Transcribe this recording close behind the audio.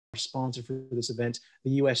sponsor for this event,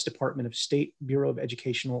 the U.S. Department of State Bureau of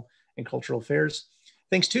Educational and Cultural Affairs.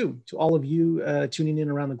 Thanks too to all of you tuning in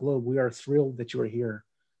around the globe. We are thrilled that you are here.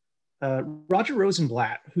 Roger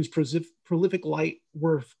Rosenblatt, whose prolific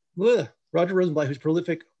work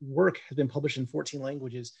has been published in 14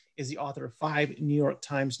 languages, is the author of 5 New York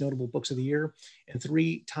Times Notable Books of the Year and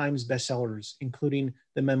 3 Times bestsellers, including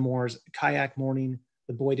the memoirs Kayak Morning,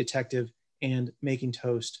 The Boy Detective, and Making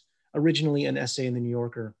Toast, originally an essay in The New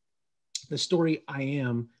Yorker. The story I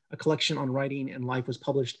Am, a collection on writing and life, was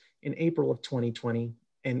published in April of 2020,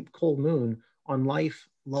 and Cold Moon, on life,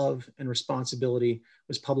 love, and responsibility,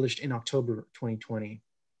 was published in October 2020.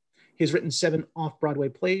 He has written 7 off-Broadway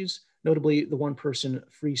plays, notably the one-person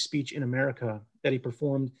Free Speech in America that he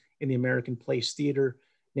performed in the American Place Theater,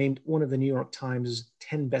 named one of the New York Times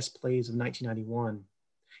 10 best plays of 1991.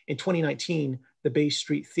 In 2019, the Bay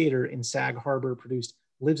Street Theater in Sag Harbor produced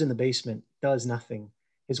Lives in the Basement, Does Nothing,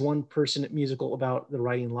 his one-person musical about the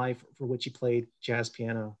writing life, for which he played jazz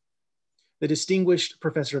piano. The distinguished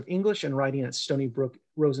professor of English and writing at Stony Brook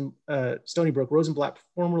Rosenblatt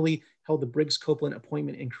formerly held the Briggs Copeland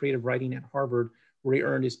Appointment in Creative Writing at Harvard, where he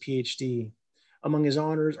earned his PhD. Among his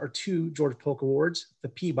honors are 2 George Polk Awards, the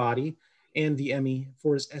Peabody and the Emmy,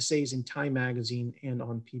 for his essays in Time Magazine and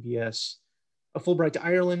on PBS. A Fulbright to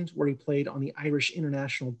Ireland, where he played on the Irish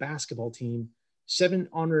international basketball team, 7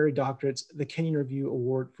 honorary doctorates, the Kenyon Review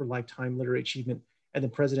Award for Lifetime Literary Achievement, and the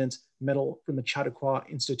President's Medal from the Chautauqua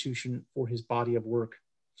Institution for his body of work.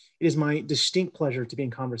 It is my distinct pleasure to be in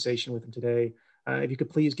conversation with him today. If you could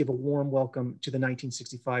please give a warm welcome to the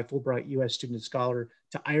 1965 Fulbright U.S. student and scholar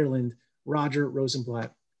to Ireland, Roger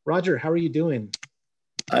Rosenblatt. Roger, how are you doing?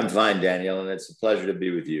 I'm fine, Daniel, and it's a pleasure to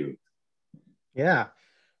be with you. Yeah.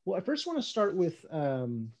 Well, I first want to start with,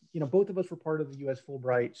 both of us were part of the U.S.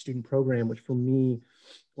 Fulbright student program, which for me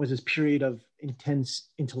was this period of intense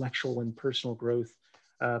intellectual and personal growth,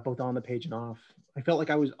 both on the page and off. I felt like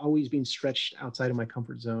I was always being stretched outside of my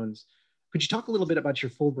comfort zones. Could you talk a little bit about your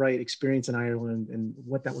Fulbright experience in Ireland and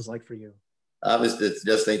what that was like for you? I was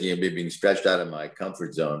just thinking of me being stretched out of my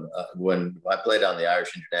comfort zone. When I played on the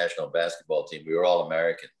Irish international basketball team, we were all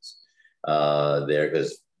Americans there,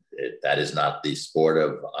 because that is not the sport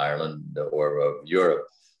of Ireland or of Europe,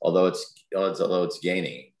 although it's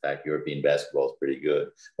gaining. In fact, European basketball is pretty good,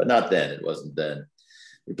 but not then. It wasn't then.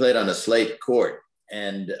 We played on a slate court,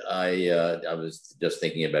 and I was just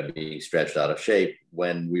thinking about being stretched out of shape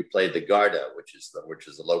when we played the Garda, which is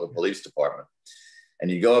the local police department,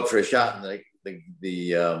 and you go up for a shot, and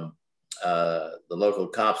the local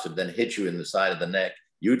cops would then hit you in the side of the neck.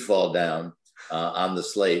 You'd fall down on the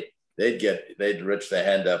slate. They'd reach their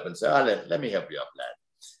hand up and say, let me help you up, lad.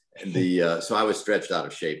 And so I was stretched out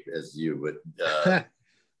of shape as you, but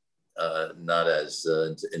not as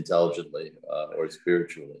intelligently or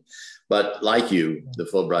spiritually. But like you, the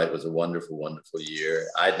Fulbright was a wonderful, wonderful year.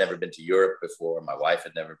 I'd never been to Europe before. My wife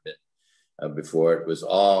had never been before. It was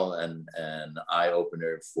all an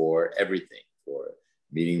eye-opener for everything, for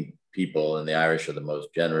meeting people, and the Irish are the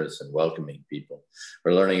most generous and welcoming people.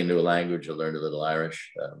 For learning a new language, I learned a little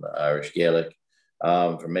Irish, Irish Gaelic,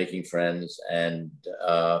 for making friends, and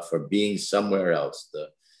for being somewhere else.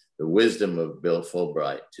 The wisdom of Bill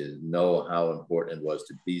Fulbright to know how important it was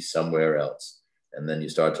to be somewhere else. And then you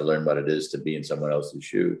start to learn what it is to be in someone else's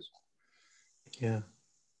shoes. Yeah.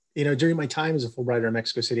 During my time as a Fulbrighter in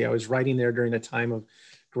Mexico City, I was writing there during a time of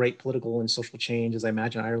great political and social change, as I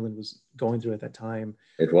imagine Ireland was going through at that time.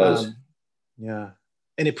 It was. Yeah.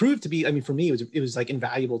 And it proved to be, for me, it was like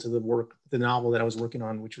invaluable to the novel that I was working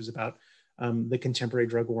on, which was about the contemporary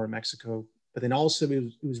drug war in Mexico. But then also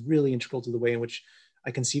it was really integral to the way in which I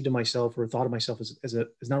conceived of myself, or thought of myself as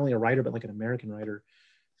not only a writer, but like an American writer.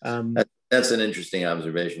 That's an interesting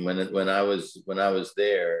observation. When I was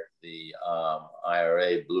there, the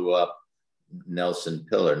IRA blew up Nelson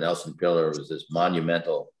Pillar. Nelson Pillar was this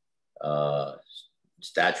monumental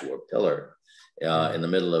statue or pillar in the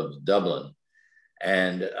middle of Dublin.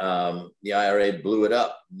 And the IRA blew it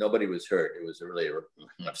up. Nobody was hurt. It was really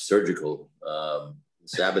a surgical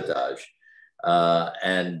sabotage.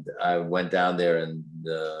 And I went down there and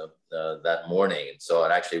that morning and saw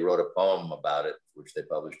it. Actually wrote a poem about it, which they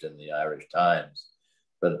published in the Irish Times.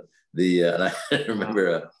 But and I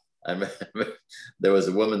remember there was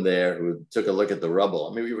a woman there who took a look at the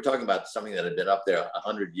rubble. We were talking about something that had been up there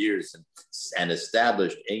 100 years and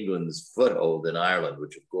established England's foothold in Ireland,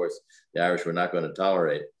 which of course the Irish were not going to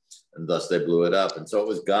tolerate, and thus they blew it up. And so it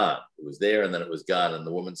was gone. It was there and then it was gone. And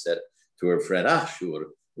the woman said to her friend, sure, it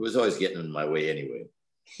was always getting in my way anyway.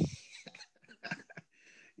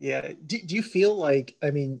 Yeah. Do you feel like,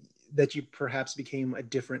 that you perhaps became a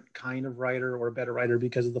different kind of writer or a better writer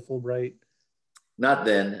because of the Fulbright? Not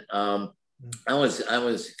then. I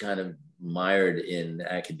was kind of mired in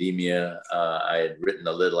academia. I had written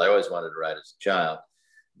a little. I always wanted to write as a child,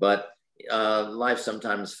 but life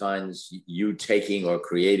sometimes finds you taking or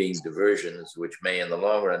creating diversions, which may in the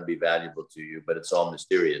long run be valuable to you, but it's all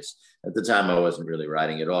mysterious. At the time, I wasn't really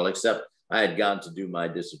writing at all, except I had gone to do my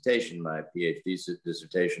dissertation, my PhD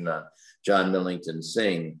dissertation on John Millington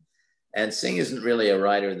Synge. And Synge isn't really a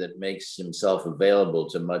writer that makes himself available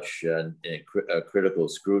to much critical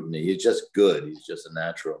scrutiny. He's just good. He's just a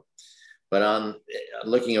natural. But on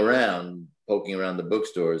looking around, poking around the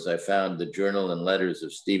bookstores, I found the journal and letters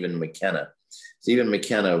of Stephen McKenna. Stephen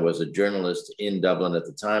McKenna was a journalist in Dublin at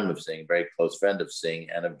the time of Synge, very close friend of Synge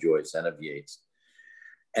and of Joyce and of Yeats.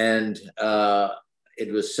 And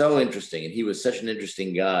it was so interesting, and he was such an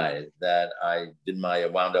interesting guy that I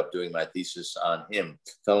wound up doing my thesis on him.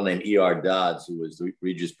 A fellow named E.R. Dodds, who was the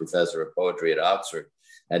Regius Professor of Poetry at Oxford,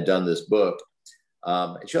 had done this book.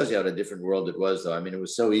 It shows you what a different world it was, though. I mean, it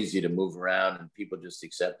was so easy to move around, and people just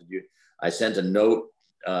accepted you. I sent a note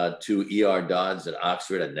to E.R. Dodds at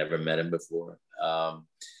Oxford. I'd never met him before.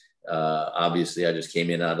 Obviously, I just came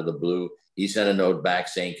in out of the blue. He sent a note back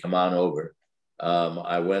saying, "Come on over."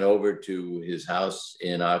 I went over to his house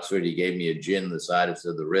in Oxford. He gave me a gin the size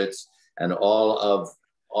of the Ritz and all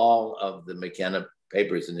of the McKenna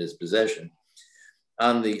papers in his possession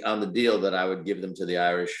on the deal that I would give them to the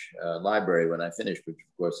Irish library when I finished, which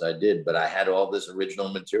of course I did. But I had all this original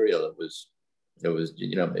material. It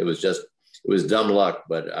was dumb luck,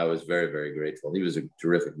 but I was very, very grateful. He was a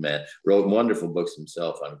terrific man. Wrote wonderful books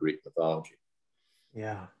himself on Greek mythology.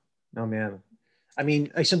 Yeah. Oh man. I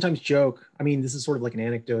mean, I sometimes joke, I mean, this is sort of like an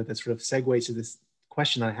anecdote that sort of segues to this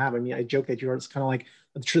question I have. I mean, I joke that you're kind of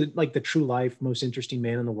like the true life, most interesting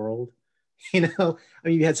man in the world. You know, I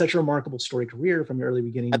mean, you had such a remarkable story career from your early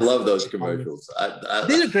beginnings. I love those commercials. They're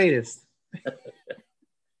the greatest.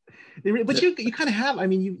 But you kind of have, I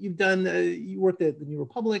mean, you've done, you worked at the New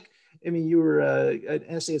Republic. I mean, you were an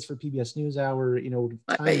essayist for PBS NewsHour, you know.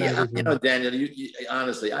 Daniel, you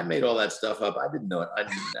honestly, I made all that stuff up. I didn't know it. I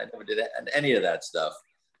never did any of that stuff.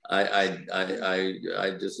 I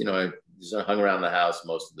just, I just hung around the house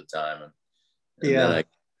most of the time. And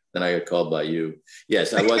then I got called by you.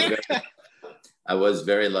 Yes, I was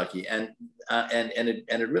very lucky. And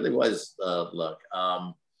it really was luck.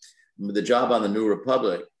 The job on the New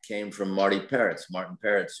Republic came from Martin Peretz,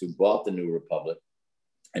 who bought the New Republic.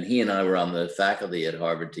 And he and I were on the faculty at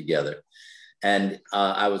Harvard together. And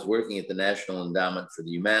I was working at the National Endowment for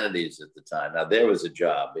the Humanities at the time. Now, there was a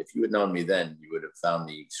job. If you had known me then, you would have found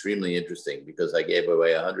me extremely interesting because I gave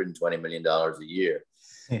away $120 million a year.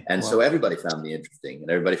 And so everybody found me interesting and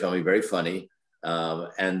everybody found me very funny.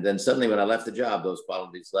 And then suddenly when I left the job, those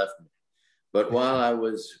qualities left me. But while I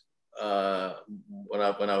was, when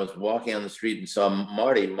I was walking on the street and saw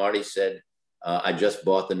Marty said, I just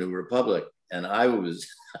bought the New Republic. And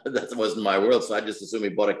that wasn't my world. So I just assumed he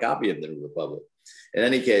bought a copy of the New Republic. In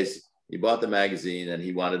any case, he bought the magazine and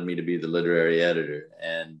he wanted me to be the literary editor.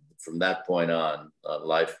 And from that point on,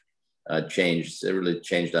 life changed. It really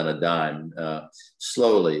changed on a dime,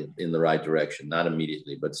 slowly in the right direction, not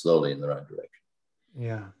immediately, but slowly in the right direction.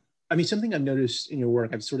 Yeah. I mean, something I've noticed in your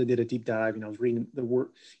work, I've sort of did a deep dive, I was reading the work,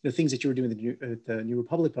 things that you were doing at the New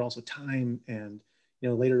Republic, but also Time and,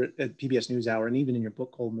 later at PBS NewsHour and even in your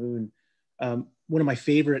book, Cold Moon. One of my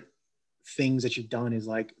favorite things that you've done is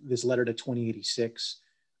like this letter to 2086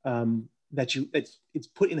 it's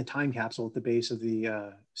put in a time capsule at the base of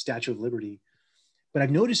the Statue of Liberty. But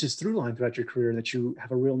I've noticed this through line throughout your career that you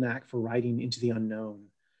have a real knack for writing into the unknown.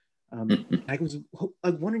 I was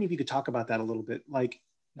wondering if you could talk about that a little bit. Like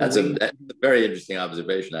that's a very interesting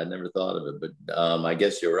observation. I'd never thought of it, but I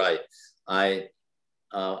guess you're right. I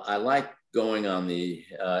like going on the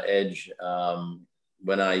edge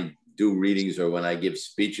when I do readings or when I give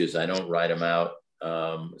speeches. I don't write them out.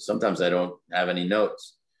 Sometimes I don't have any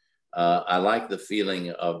notes. I like the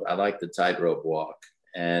feeling I like the tightrope walk.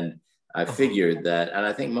 And I figured that, and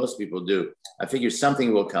I think most people do, I figure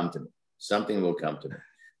something will come to me. Something will come to me.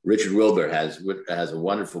 Richard Wilbur has a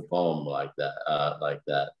wonderful poem like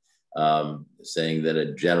that, saying that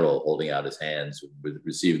a general holding out his hands would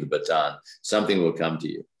receive the baton. Something will come to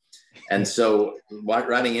you. And so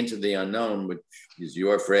writing into the unknown, which is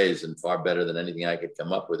your phrase and far better than anything I could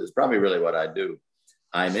come up with, is probably really what I do.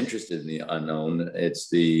 I'm interested in the unknown. It's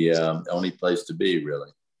the only place to be, really.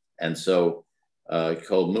 And so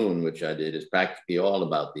Cold Moon, which I did, is practically all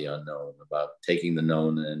about the unknown, about taking the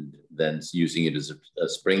known and then using it as a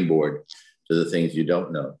springboard to the things you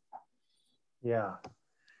don't know. Yeah.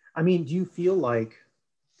 I mean, do you feel like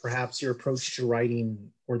perhaps your approach to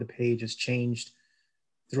writing or the page has changed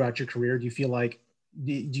throughout your career? Do you feel like,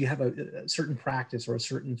 do you have a certain practice or a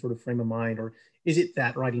certain sort of frame of mind, or is it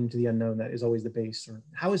that writing to the unknown that is always the base? Or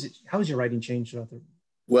how has your writing changed throughout the?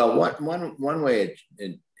 Well, one way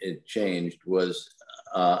it changed was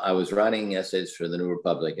I was writing essays for the New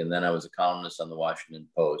Republic, and then I was a columnist on the Washington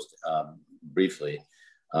Post briefly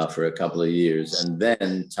for a couple of years, and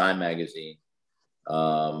then Time Magazine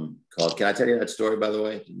called. Can I tell you that story, by the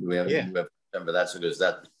way? Do we have remember that? Because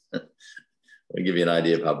that will give you an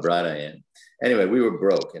idea of how bright I am. Anyway, we were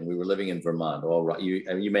broke and we were living in Vermont.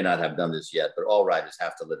 You may not have done this yet, but all writers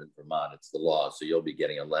have to live in Vermont. It's the law. So you'll be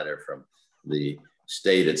getting a letter from the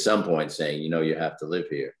state at some point saying, you have to live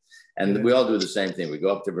here. And we all do the same thing. We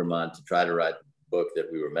go up to Vermont to try to write the book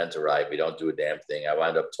that we were meant to write. We don't do a damn thing. I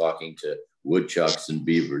wind up talking to woodchucks and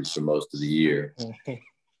beavers for most of the year.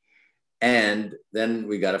 And then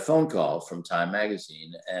we got a phone call from Time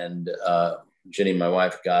Magazine, and Ginny, my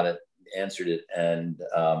wife, got it, answered it, and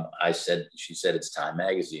she said, it's Time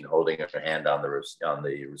Magazine, holding her hand on the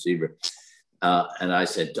receiver. And I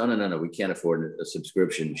said, no, we can't afford a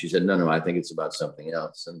subscription. She said, no, I think it's about something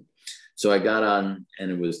else. And so I got on,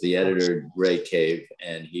 and it was the editor, Ray Cave,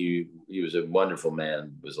 and he was a wonderful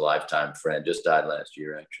man, was a lifetime friend, just died last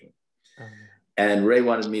year, actually. And Ray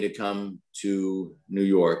wanted me to come to New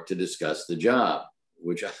York to discuss the job,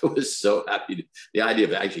 which I was so happy the idea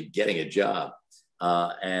of actually getting a job.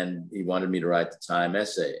 And he wanted me to write the Time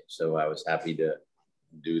essay. So I was happy to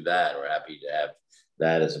do that, or happy to have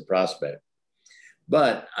that as a prospect.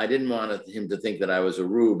 But I didn't want him to think that I was a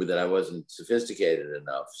rube, that I wasn't sophisticated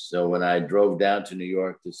enough. So when I drove down to New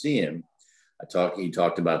York to see him, he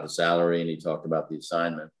talked about the salary and he talked about the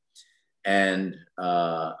assignment. And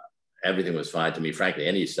everything was fine to me. Frankly,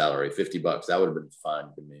 any salary, $50, that would have been fine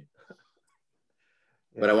to me.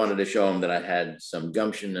 But I wanted to show him that I had some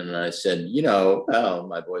gumption. And I said,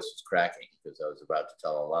 my voice was cracking because I was about to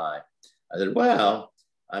tell a lie. I said, well,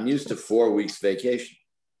 I'm used to 4 weeks vacation.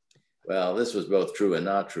 Well, this was both true and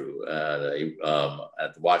not true. At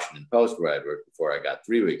the Washington Post, where I worked before, I got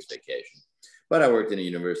 3 weeks vacation. But I worked in a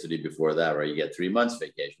university before that where you get 3 months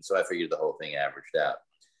vacation. So I figured the whole thing averaged out.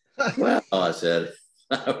 Well, I said,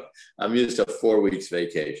 I'm used to 4 weeks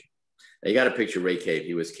vacation. Now, you got to picture Ray Cave.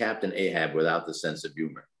 He was Captain Ahab without the sense of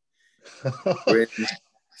humor.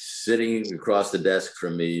 Sitting across the desk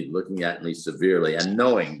from me, looking at me severely and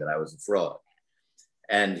knowing that I was a fraud.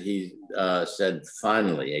 And he said,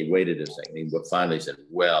 finally, he waited a second, he finally said,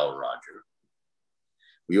 well, Roger,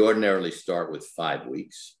 we ordinarily start with 5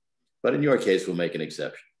 weeks, but in your case, we'll make an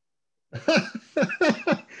exception.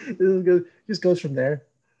 Just goes from there.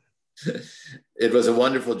 It was a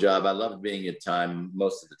wonderful job. I loved being at Time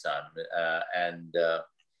most of the time, and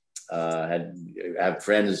have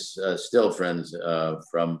friends, still friends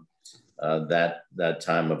from that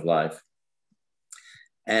time of life.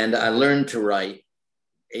 And I learned to write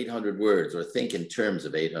 800 words, or think in terms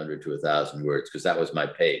of 800 to 1,000 words, because that was my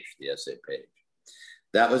page, the essay page.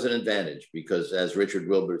 That was an advantage because, as Richard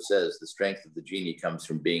Wilbur says, the strength of the genie comes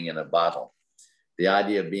from being in a bottle. The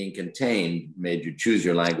idea of being contained made you choose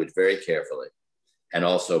your language very carefully and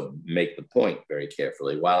also make the point very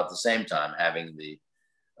carefully, while at the same time having the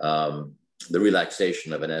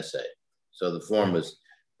relaxation of an essay. So the form was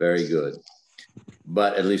very good,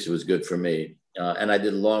 but at least it was good for me. And I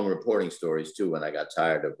did long reporting stories too when I got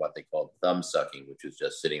tired of what they called thumb sucking, which was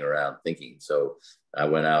just sitting around thinking. So I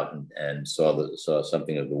went out and saw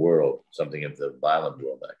something of the world, something of the violent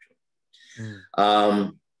world,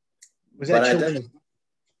 actually. Was that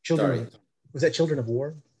Was that Children of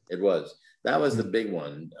War? It was. That was the big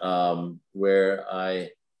one, where I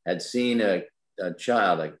had seen a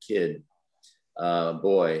kid,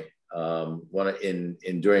 boy,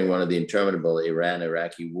 during one of the interminable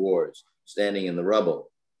Iran-Iraqi wars, standing in the rubble.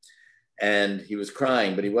 And he was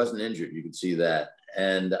crying, but he wasn't injured. You could see that.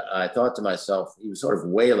 And I thought to myself, he was sort of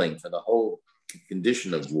wailing for the whole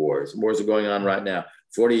condition of wars. Wars are going on right now,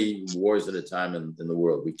 40 wars at a time in the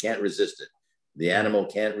world. We can't resist it. The animal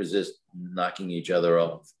can't resist knocking each other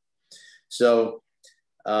off. So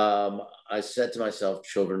I said to myself,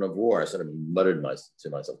 children of war. I sort of muttered to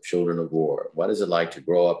myself, children of war. What is it like to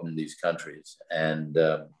grow up in these countries and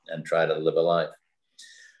try to live a life?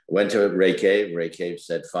 Went to Ray Cave. Ray Cave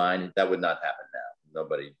said, fine. That would not happen now.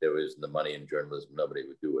 There wasn't the money in journalism. Nobody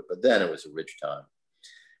would do it. But then it was a rich time.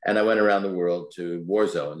 And I went around the world to war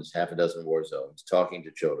zones, half a dozen war zones, talking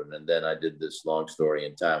to children. And then I did this long story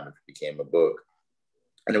in Time, which became a book.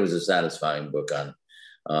 And it was a satisfying book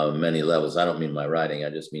on many levels. I don't mean my writing. I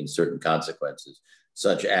just mean certain consequences,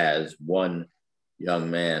 such as one young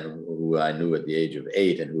man who I knew at the age of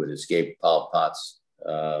 8 and who had escaped Pol Pot's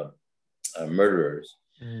murderers.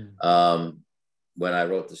 When I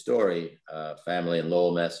wrote the story, family in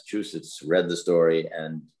Lowell, Massachusetts read the story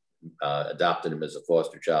and adopted him as a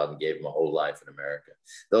foster child and gave him a whole life in America.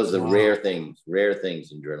 Those are the rare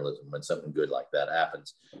things in journalism when something good like that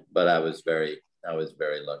happens. But I was very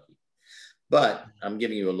lucky. But I'm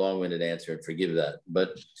giving you a long-winded answer, and forgive that.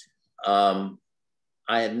 But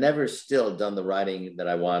I had never still done the writing that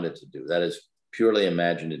I wanted to do. That is purely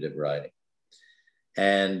imaginative writing.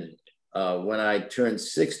 And when I turned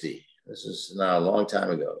 60, this is now a long time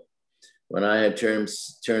ago, when I had turned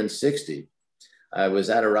 60, I was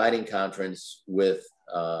at a writing conference with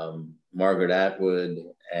Margaret Atwood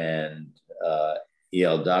and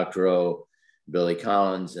E.L. Doctorow, Billy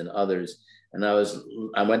Collins, and others. And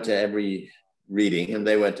I went to every reading, and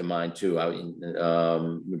they went to mine too,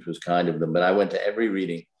 which was kind of them, but I went to every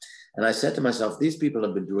reading. And I said to myself, these people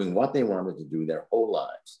have been doing what they wanted to do their whole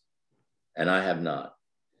lives, and I have not.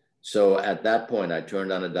 So at that point, I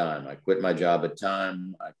turned on a dime. I quit my job at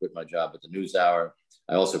Time. I quit my job at the NewsHour.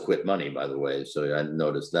 I also quit money, by the way, so I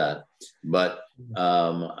noticed that. But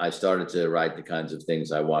I started to write the kinds of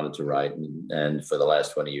things I wanted to write, and for the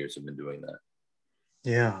last 20 years, I've been doing that.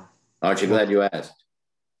 Yeah. Aren't you glad you asked?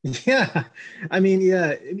 Yeah, I mean,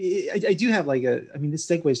 yeah, I do have like this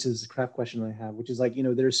segues to this craft question I have, which is like,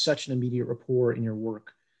 there's such an immediate rapport in your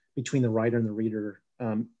work between the writer and the reader.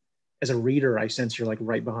 As a reader, I sense you're like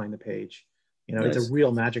right behind the page. Nice. It's a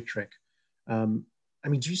real magic trick. Do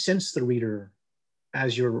you sense the reader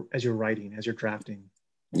as you're writing, as you're drafting?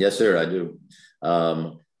 Yes, sir, I do.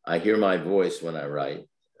 I hear my voice when I write,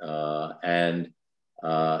 and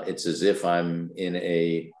it's as if I'm in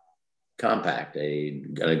a compact,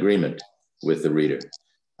 an agreement with the reader.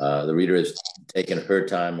 The reader has taken her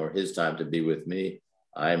time or his time to be with me.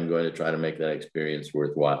 I'm going to try to make that experience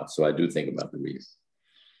worthwhile. So I do think about the reader.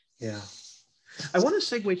 Yeah. I want to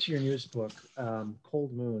segue to your newest book,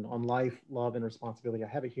 Cold Moon, on life, love, and responsibility. I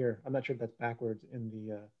have it here. I'm not sure if that's backwards in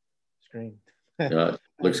the screen. Looks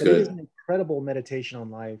but good. It is an incredible meditation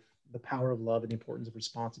on life, the power of love, and the importance of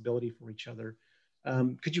responsibility for each other.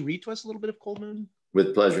 Could you read to us a little bit of Cold Moon?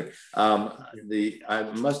 With pleasure.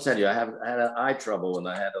 I must tell you, I had an eye trouble, and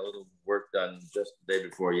I had a little work done just the day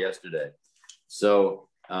before yesterday. So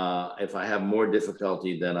if I have more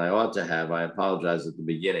difficulty than I ought to have, I apologize at the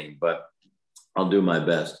beginning, but I'll do my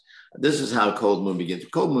best. This is how Cold Moon begins.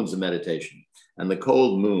 Cold Moon's a meditation. And the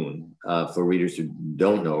cold moon, for readers who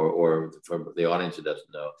don't know, or for the audience who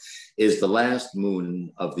doesn't know, is the last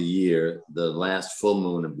moon of the year, the last full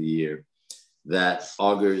moon of the year that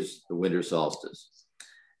augurs the winter solstice.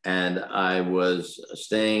 And I was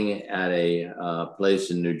staying at a place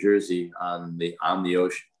in New Jersey on the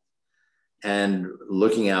ocean, and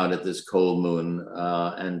looking out at this cold moon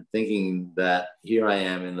and thinking that here I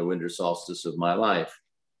am in the winter solstice of my life.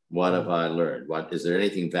 What have I learned? Is there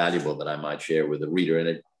anything valuable that I might share with the reader? And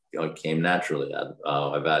it came naturally.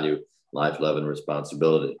 I value life, love, and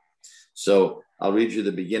responsibility. So I'll read you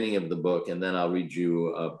the beginning of the book, and then I'll read you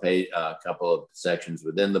a couple of sections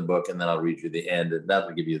within the book, and then I'll read you the end, and that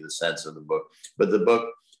will give you the sense of the book. But the book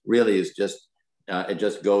really is just, it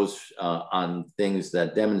just goes on things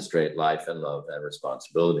that demonstrate life and love and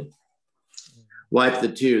responsibility. Wipe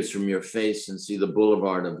the tears from your face and see the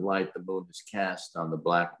boulevard of light the moon is cast on the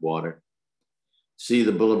black water. See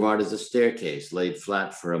the boulevard as a staircase laid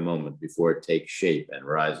flat for a moment before it takes shape and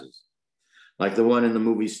rises. Like the one in the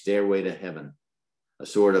movie Stairway to Heaven, a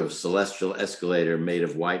sort of celestial escalator made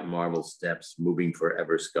of white marble steps moving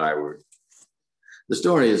forever skyward. The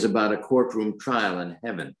story is about a courtroom trial in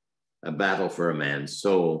heaven, a battle for a man's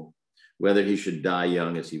soul, whether he should die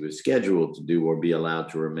young as he was scheduled to do or be allowed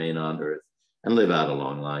to remain on earth and live out a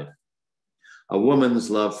long life. A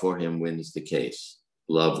woman's love for him wins the case.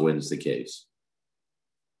 Love wins the case.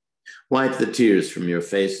 Wipe the tears from your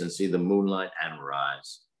face and see the moonlight and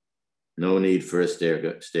rise. No need for a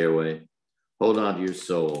stairway. Hold on to your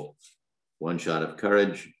soul. One shot of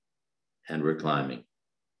courage, and we're climbing.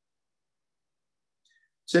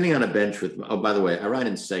 Sitting on a bench with, oh, by the way, I write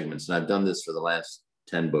in segments, and I've done this for the last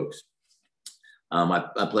 10 books.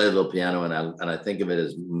 I play a little piano, and I think of it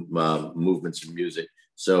as movements of music.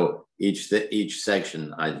 So each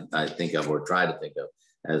section I think of, or try to think of,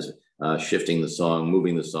 as shifting the song,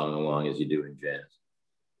 moving the song along as you do in jazz.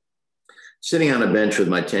 Sitting on a bench with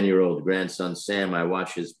my 10-year-old grandson, Sam, I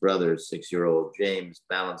watch his brother, 6-year-old James,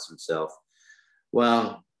 balance himself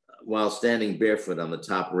while standing barefoot on the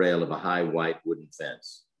top rail of a high white wooden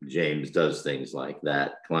fence. James does things like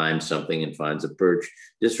that, climbs something and finds a perch,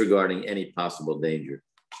 disregarding any possible danger.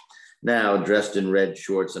 Now, dressed in red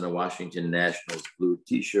shorts and a Washington Nationals blue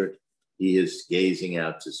t-shirt, he is gazing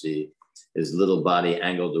out to sea. his little body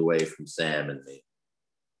angled away from Sam and me.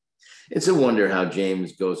 It's a wonder how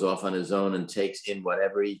James goes off on his own and takes in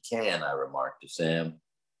whatever he can, I remarked to Sam.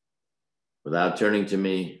 Without turning to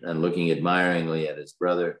me and looking admiringly at his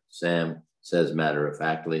brother, Sam says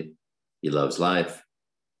matter-of-factly, he loves life.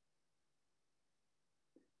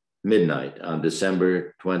 Midnight on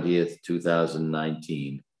December 20th,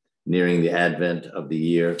 2019, nearing the advent of the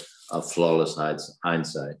year of flawless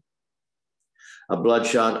hindsight. A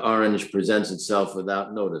bloodshot orange presents itself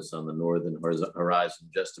without notice on the northern horizon,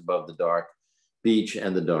 just above the dark beach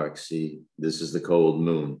and the dark sea. This is the cold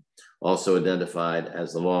moon, also identified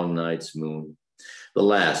as the long night's moon, the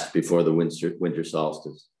last before the winter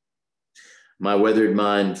solstice. My weathered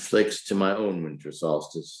mind flicks to my own winter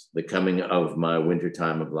solstice, the coming of my winter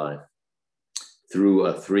time of life. Through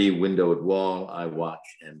a 3-windowed wall, I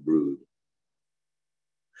watch and brood.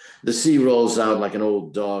 The sea rolls out like an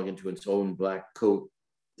old dog into its own black coat.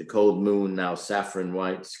 The cold moon, now saffron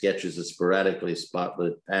white, sketches a sporadically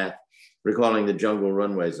spotlit path, recalling the jungle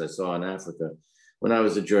runways I saw in Africa when I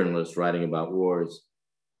was a journalist writing about wars.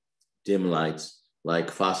 Dim lights,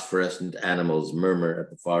 like phosphorescent animals, murmur at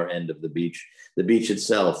the far end of the beach. The beach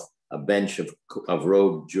itself, a bench of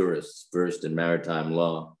robed jurists versed in maritime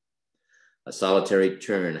law. A solitary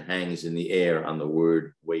tern hangs in the air on the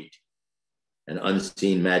word wait. An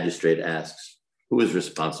unseen magistrate asks, who is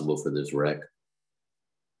responsible for this wreck?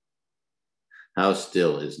 How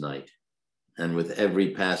still is night, and with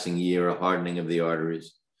every passing year, a hardening of the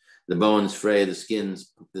arteries. The bones fray, the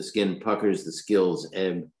skin puckers, the skills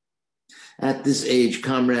ebb. At this age,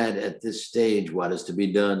 comrade, at this stage, what is to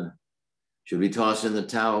be done? Should we toss in the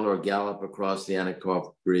towel or gallop across the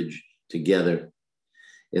Anacostia Bridge together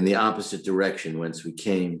in the opposite direction whence we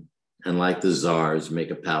came, and like the czars,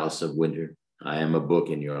 make a palace of winter? I am a book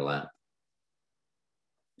in your lap.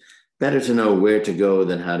 Better to know where to go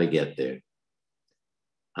than how to get there.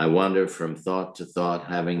 I wander from thought to thought,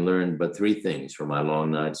 having learned but 3 things from my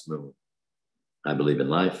long night's moon. I believe in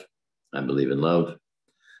life. I believe in love.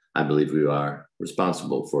 I believe we are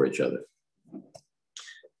responsible for each other.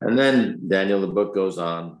 And then, Daniel, the book goes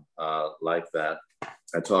on like that.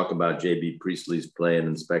 I talk about J.B. Priestley's play, An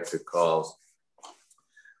Inspector Calls,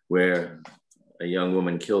 where a young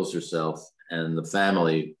woman kills herself and the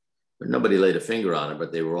family, nobody laid a finger on her,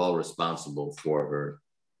 but they were all responsible for her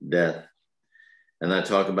death. And I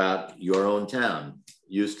talk about your own town,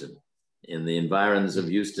 Houston. In the environs of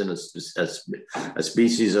Houston, a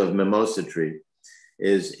species of mimosa tree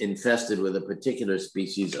is infested with a particular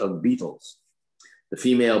species of beetles. The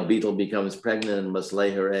female beetle becomes pregnant and must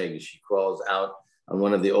lay her eggs. She crawls out on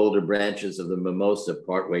one of the older branches of the mimosa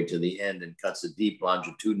partway to the end and cuts a deep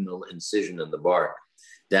longitudinal incision in the bark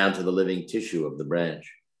down to the living tissue of the branch.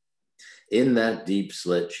 In that deep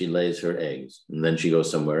slit, she lays her eggs, and then she goes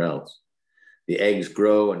somewhere else. The eggs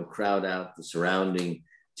grow and crowd out the surrounding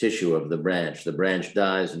tissue of the branch. The branch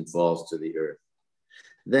dies and falls to the earth.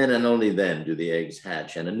 Then and only then do the eggs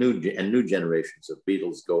hatch, and new generations of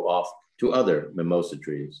beetles go off to other mimosa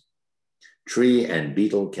trees. Tree and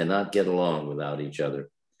beetle cannot get along without each other.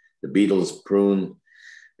 The beetles prune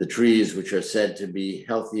the trees, which are said to be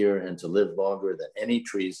healthier and to live longer than any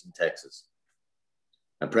trees in Texas.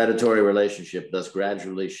 A predatory relationship thus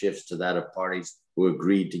gradually shifts to that of parties who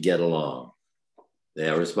agreed to get along. They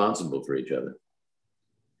are responsible for each other.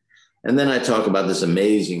 And then I talk about this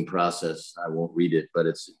amazing process. I won't read it, but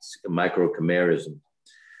it's microchimerism,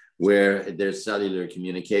 where there's cellular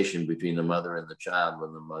communication between the mother and the child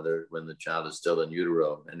when the child is still in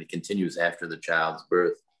utero, and it continues after the child's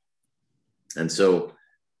birth. And so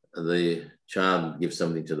the child gives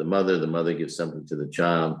something to the mother gives something to the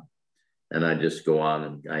child. And I just go on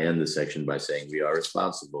and I end the section by saying we are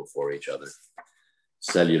responsible for each other,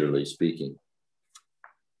 cellularly speaking.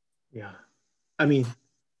 Yeah. I mean,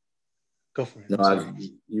 go for it. No,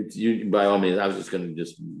 you by all means, I was just going to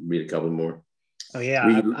just read a couple more. Oh yeah,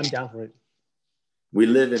 I'm down for it. We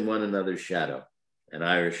live in one another's shadow, an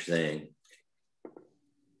Irish saying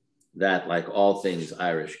that, like all things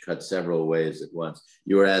Irish, cut several ways at once.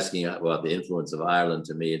 You were asking about the influence of Ireland.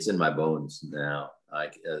 To me, it's in my bones now.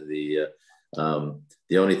 The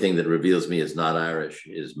only thing that reveals me as not Irish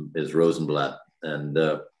is Rosenblatt, and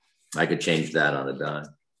I could change that on a dime.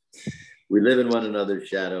 We live in one another's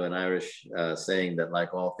shadow, an Irish saying that,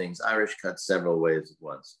 like all things Irish, cut several ways at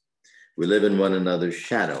once. We live in one another's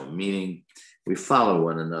shadow, meaning we follow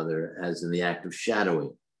one another as in the act of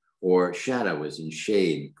shadowing, or shadow as in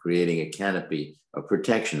shade, creating a canopy of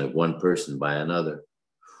protection of one person by another,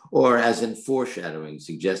 or as in foreshadowing,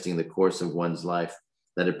 suggesting the course of one's life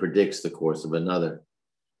that it predicts the course of another.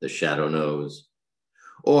 The shadow knows.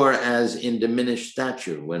 or as in diminished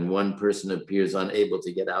stature when one person appears unable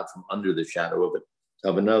to get out from under the shadow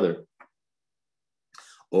of another,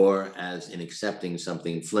 or as in accepting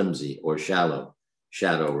something flimsy or shallow,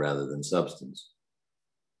 shadow rather than substance.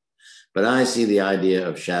 But I see the idea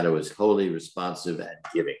of shadow as wholly responsive and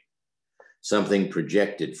giving, something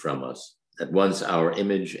projected from us, at once our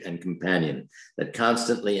image and companion, that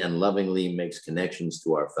constantly and lovingly makes connections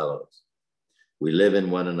to our fellows. We live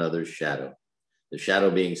in one another's shadow, the shadow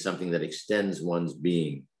being something that extends one's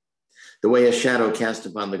being. The way a shadow cast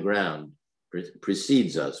upon the ground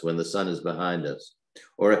precedes us when the sun is behind us,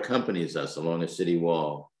 or accompanies us along a city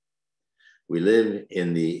wall. We live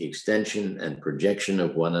in the extension and projection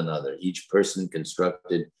of one another, each person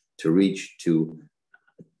constructed to reach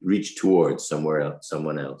towards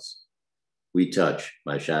someone else. We touch,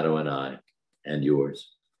 my shadow and I, and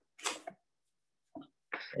yours.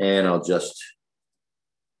 And I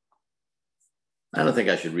don't think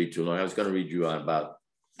I should read too long. I was going to read you on about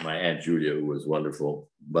my Aunt Julia, who was wonderful,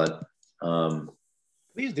 but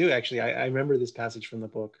please do. Actually, I remember this passage from the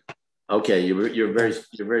book. Okay, you're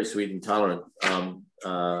very sweet and tolerant.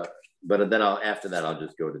 But then after that I'll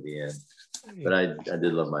just go to the end. But I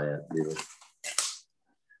did love my Aunt Julia.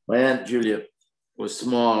 My Aunt Julia was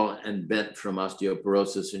small and bent from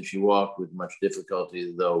osteoporosis, and she walked with much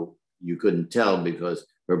difficulty, though you couldn't tell because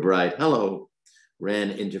her bright hello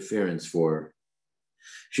ran interference for her.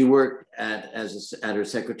 She worked at her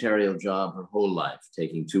secretarial job her whole life,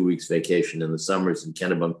 taking 2 weeks vacation in the summers in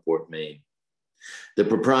Kennebunkport, Maine. The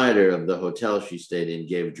proprietor of the hotel she stayed in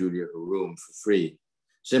gave Julia her room for free,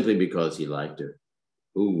 simply because he liked her.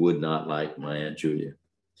 Who would not like my Aunt Julia?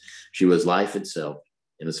 She was life itself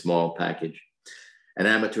in a small package. An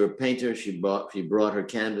amateur painter, she brought her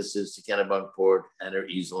canvases to Kennebunkport and her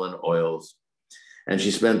easel and oils, and she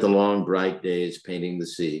spent the long, bright days painting the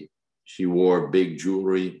sea. She wore big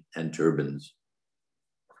jewelry and turbans.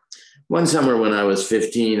 One summer when I was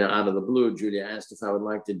 15, out of the blue, Julia asked if I would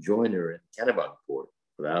like to join her in Kennebunkport.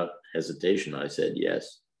 Without hesitation, I said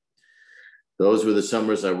yes. Those were the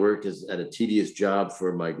summers I worked at a tedious job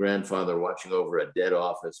for my grandfather, watching over a dead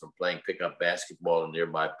office or playing pickup basketball in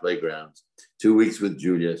nearby playgrounds. 2 weeks with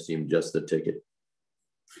Julia seemed just the ticket.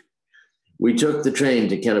 We took the train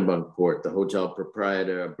to Kennebunkport. The hotel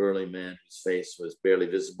proprietor, a burly man whose face was barely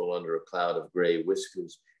visible under a cloud of gray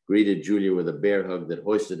whiskers, greeted Julia with a bear hug that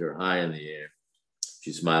hoisted her high in the air.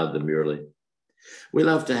 She smiled demurely. "We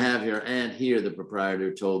love to have your aunt here," the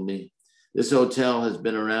proprietor told me. "This hotel has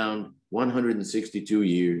been around 162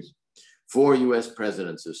 years. 4 U.S.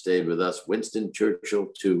 presidents have stayed with us, Winston Churchill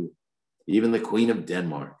too, even the Queen of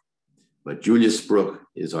Denmark. But Julia Sprook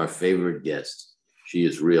is our favorite guest. She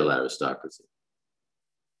is real aristocracy."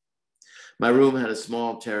 My room had a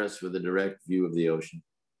small terrace with a direct view of the ocean.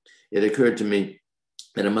 It occurred to me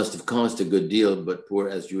that it must have cost a good deal, but poor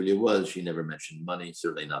as Julia was, she never mentioned money,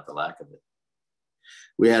 certainly not the lack of it.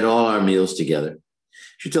 We had all our meals together.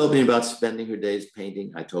 She told me about spending her days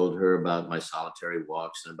painting. I told her about my solitary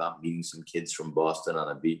walks and about meeting some kids from Boston on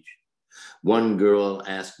a beach. One girl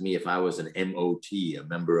asked me if I was an MOT, a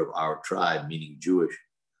member of our tribe, meaning Jewish.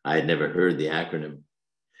 I had never heard the acronym.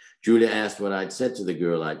 Julia asked what I'd said to the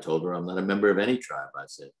girl. I told her I'm not a member of any tribe, I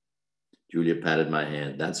said. Julia patted my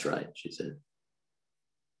hand. "That's right," she said.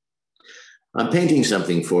 "I'm painting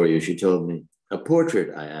something for you," she told me. "A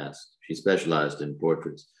portrait?" I asked. She specialized in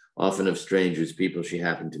portraits, often of strangers, people she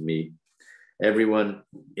happened to meet. Everyone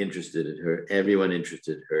interested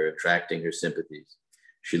her, attracting her sympathies.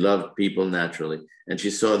 She loved people naturally, and she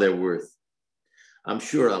saw their worth. "I'm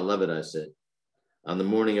sure I'll love it," I said. On the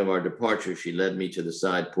morning of our departure, she led me to the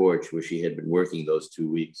side porch where she had been working those 2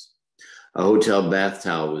 weeks. A hotel bath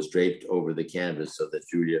towel was draped over the canvas so that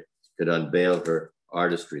Julia could unveil her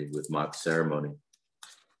artistry with mock ceremony.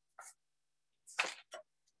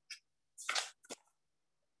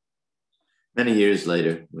 Many years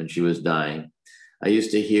later, when she was dying, I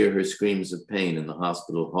used to hear her screams of pain in the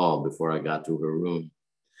hospital hall before I got to her room.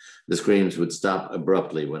 The screams would stop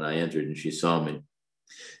abruptly when I entered and she saw me.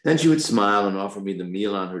 Then she would smile and offer me the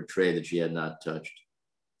meal on her tray that she had not touched.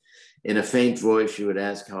 In a faint voice, she would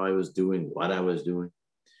ask how I was doing, what I was doing.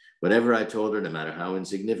 Whatever I told her, no matter how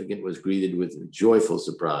insignificant, was greeted with joyful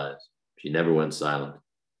surprise. She never went silent.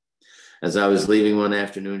 As I was leaving one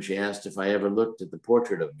afternoon, she asked if I ever looked at the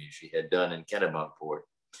portrait of me she had done in Kennebunkport,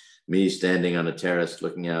 me standing on a terrace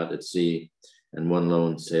looking out at sea and one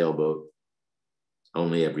lone sailboat.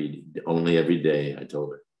 Only every day, I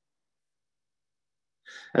told her.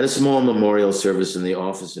 At a small memorial service in the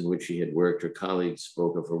office in which she had worked, her colleagues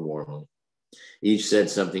spoke of her warmly. Each said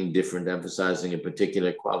something different, emphasizing a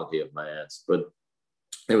particular quality of my aunt's, but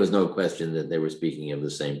There was no question that they were speaking of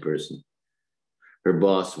the same person. Her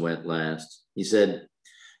boss went last. He said,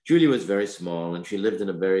 Julia was very small and she lived in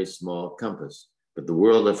a very small compass, but the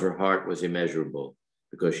world of her heart was immeasurable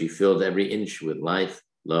because she filled every inch with life,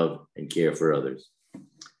 love, and care for others.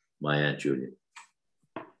 My Aunt Julia.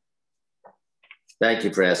 Thank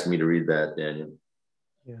you for asking me to read that, Daniel.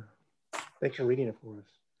 Yeah, thanks for reading it for us.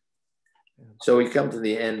 Yeah. So we come to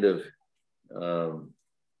the end of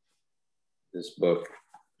this book,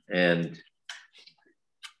 and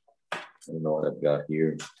I don't know what I've got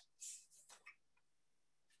here.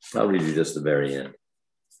 I'll read you just the very end.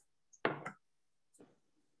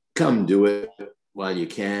 Come do it while you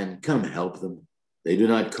can. Come help them. They do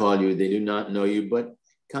not call you. They do not know you, but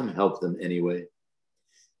come help them anyway.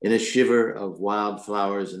 In a shiver of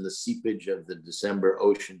wildflowers in the seepage of the December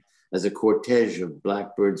ocean, as a cortege of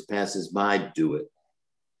blackbirds passes by, do it.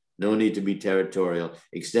 No need to be territorial.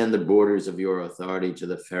 Extend the borders of your authority to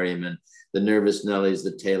the ferrymen, the nervous Nellies,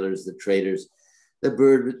 the tailors, the traders, the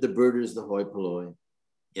birders, the hoi polloi.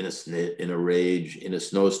 In a rage, in a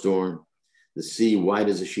snowstorm, the sea white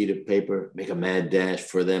as a sheet of paper, make a mad dash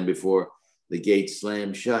for them before the gates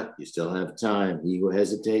slam shut. You still have time. He who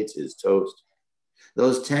hesitates is toast.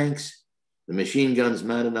 Those tanks, the machine guns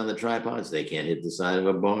mounted on the tripods, they can't hit the side of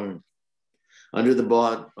a barn. Under the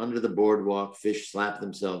boardwalk, fish slap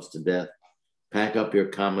themselves to death. Pack up your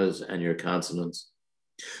commas and your consonants.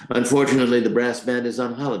 Unfortunately, the brass band is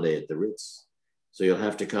on holiday at the Ritz, so you'll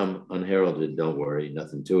have to come unheralded. Don't worry,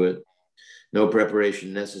 nothing to it. No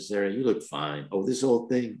preparation necessary. You look fine. Oh, this old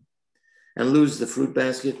thing. And lose the fruit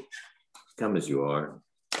basket? Come as you are.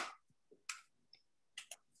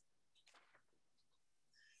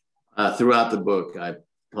 Throughout the book, I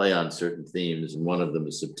play on certain themes, and one of them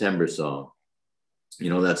is September Song. You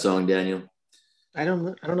know that song, Daniel? I don't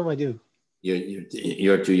know if I do.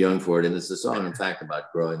 You're too young for it, and it's a song, in fact,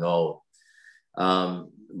 about growing old.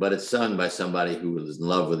 But it's sung by somebody who is in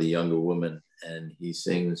love with a younger woman, and he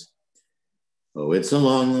sings, oh, it's a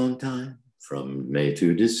long, long time from May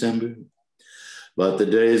to December, but the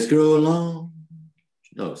days grow long.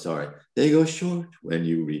 No, sorry, they go short when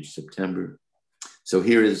you reach September. So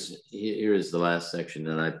here is the last section,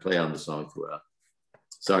 and I play on the song throughout.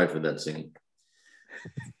 Sorry for that singing.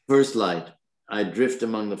 First light, I drift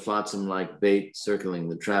among the flotsam like bait, circling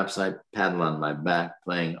the traps. I paddle on my back,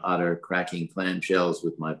 playing otter, cracking clamshells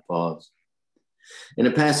with my paws. In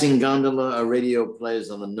a passing gondola, a radio plays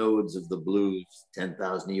on the nodes of the blues.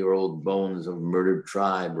 10,000-year-old bones of a murdered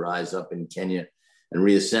tribe rise up in Kenya and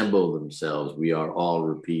reassemble themselves. We are all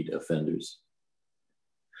repeat offenders.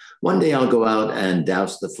 One day I'll go out and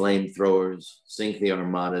douse the flamethrowers, sink the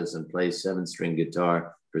armadas, and play 7-string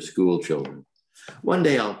guitar for school children. One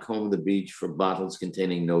day I'll comb the beach for bottles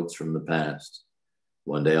containing notes from the past.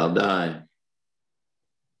 One day I'll die,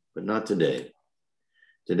 but not today.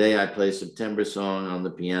 Today I play September Song on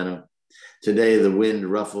the piano. Today the wind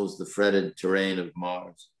ruffles the fretted terrain of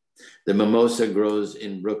Mars. The mimosa grows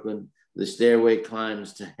in Brooklyn. The stairway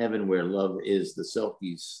climbs to heaven where love is. The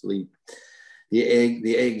selkies sleep. The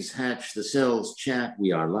eggs hatch, the cells chat.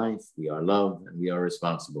 We are life, we are love, and we are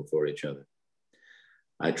responsible for each other.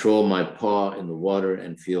 I troll my paw in the water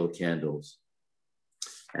and feel candles.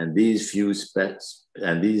 And these few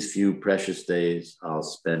precious days I'll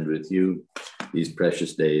spend with you. These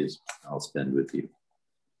precious days I'll spend with you.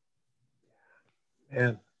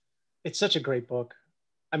 Man, it's such a great book.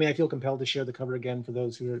 I mean, I feel compelled to share the cover again for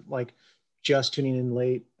those who are like just tuning in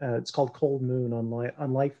late. It's called Cold Moon on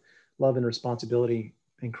Life, Love, and Responsibility.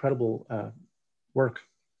 Incredible work.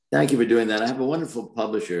 Thank you for doing that. I have a wonderful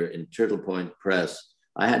publisher in Turtle Point Press.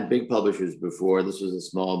 I had big publishers before. This was a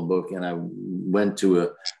small book, and I went to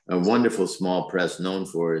a wonderful small press known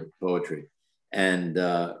for poetry. And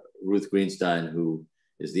Ruth Greenstein, who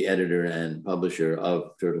is the editor and publisher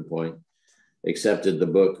of Turtle Point, accepted the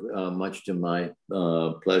book, much to my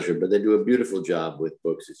pleasure. But they do a beautiful job with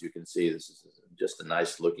books. As you can see, this is just a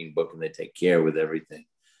nice looking book, and they take care with everything.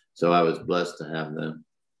 So I was blessed to have them.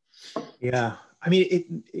 Yeah. I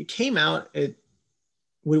mean, it came out at,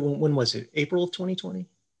 when was it? April of 2020?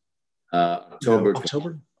 October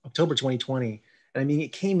 2020. And I mean,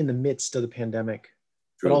 it came in the midst of the pandemic,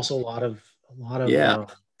 True. but also a lot of yeah.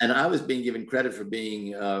 And I was being given credit for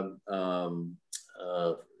being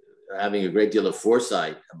having a great deal of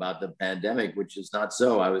foresight about the pandemic, which is not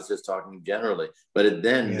so. I was just talking generally, but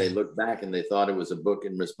then they looked back and they thought it was a book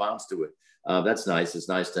in response to it. That's nice. It's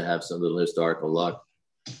nice to have some little historical luck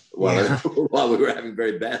while we were having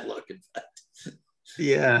very bad luck, in fact.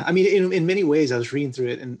 Yeah, I mean, in many ways, I was reading through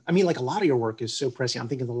it, and I mean, like a lot of your work is so prescient. I'm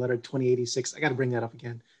thinking the letter 2086. I got to bring that up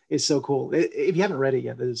again. It's so cool. If you haven't read it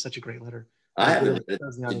yet, that is such a great letter. I haven't read it.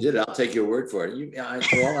 You did it. I'll take your word for it.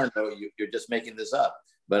 For all I know, you're just making this up.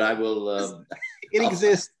 But I will. It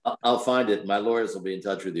exists. I'll find it. My lawyers will be in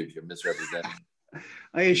touch with you if you're misrepresenting.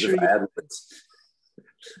 I assure you.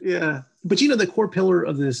 Yeah, but the core pillar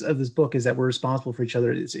of this book is that we're responsible for each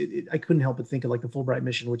other. I couldn't help but think of like the Fulbright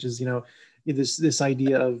mission, which is this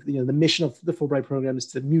idea of the mission of the Fulbright program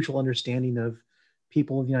is the mutual understanding of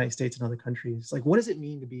people in the United States and other countries. Like, what does it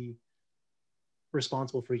mean to be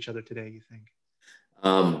responsible for each other today, you think?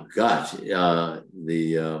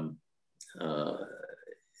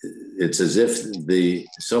 It's as if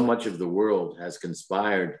so much of the world has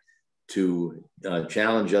conspired to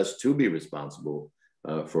challenge us to be responsible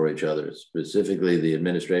for each other, specifically the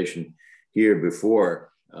administration here before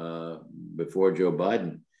Joe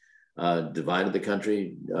Biden divided the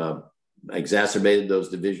country, exacerbated those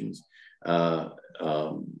divisions,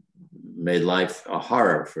 made life a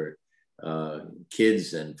horror for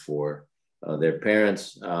kids and for their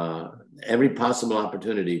parents. Every possible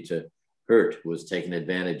opportunity to hurt was taken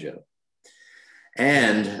advantage of.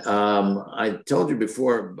 And I told you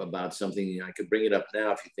before about something, I could bring it up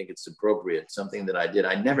now if you think it's appropriate, something that I did.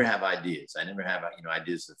 I never have ideas. I never have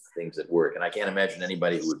ideas of things that work. And I can't imagine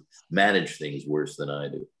anybody who would manage things worse than I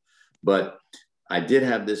do. But I did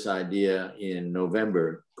have this idea in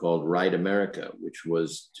November called Right America, which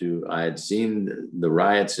was I had seen the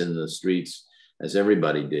riots in the streets, as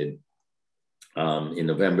everybody did, in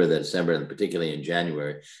November, December, and particularly in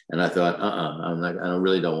January. And I thought, I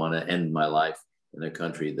really don't want to end my life in a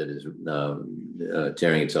country that is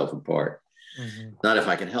tearing itself apart. Mm-hmm. Not if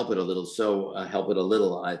I can help it a little. So help it a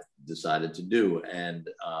little, I decided to do. And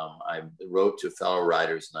I wrote to fellow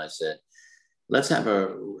writers and I said, let's have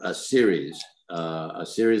a series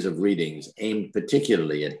of readings aimed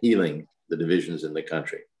particularly at healing the divisions in the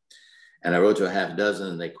country. And I wrote to a half dozen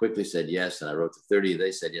and they quickly said yes. And I wrote to 30,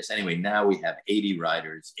 they said yes. Anyway, now we have 80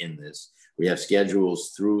 writers in this. We have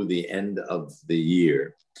schedules through the end of the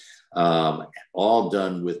year, all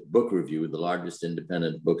done with Book Review, the largest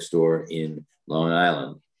independent bookstore in Long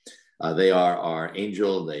Island. They are our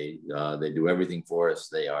angel. They do everything for us.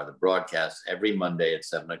 They are the broadcast every Monday at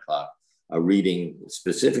 7 o'clock, a reading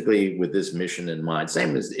specifically with this mission in mind,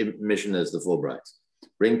 same as mission as the Fulbrights.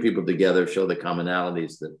 Bring people together, show the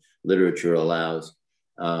commonalities that literature allows,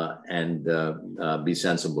 and be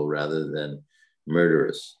sensible rather than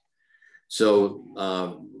murderous. So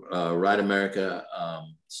Right America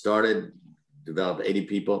developed 80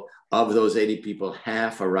 people. Of those 80 people,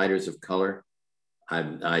 half are writers of color.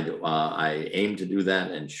 I aim to do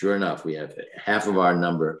that, and sure enough, we have half of our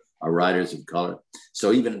number are writers of color.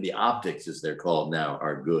 So even the optics, as they're called now,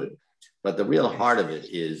 are good. But the real heart of it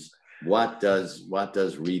is, what does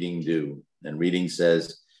reading do? And reading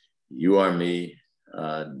says, you are me,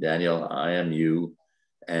 Daniel, I am you,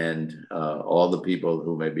 and all the people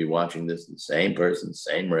who may be watching this, the same person,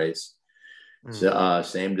 same race,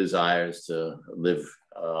 same desires to live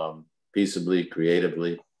peaceably,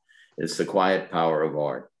 creatively. It's the quiet power of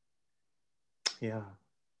art. Yeah.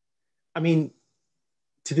 I mean,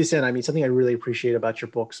 to this end, something I really appreciate about your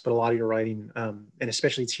books, but a lot of your writing, and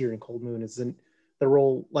especially it's here in Cold Moon, is the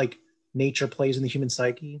role like nature plays in the human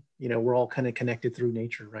psyche. We're all kind of connected through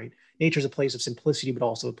nature, right? Nature is a place of simplicity, but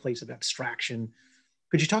also a place of abstraction.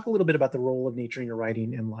 Could you talk a little bit about the role of nature in your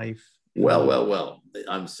writing and life? Well.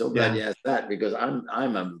 I'm so glad you asked that, because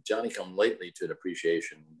I'm a Johnny-come-lately to an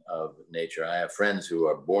appreciation of nature. I have friends who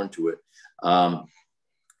are born to it.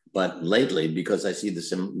 But lately, because I see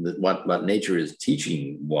what nature is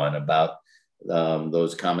teaching one about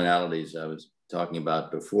those commonalities I was talking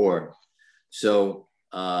about before. So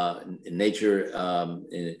nature,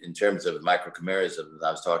 in terms of microchimeras,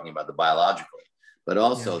 I was talking about the biological, but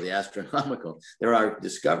also the astronomical. There are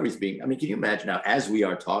discoveries being, can you imagine now, as we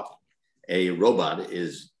are talking, a robot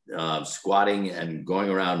is squatting and going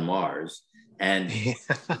around Mars. And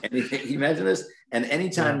can you imagine this? And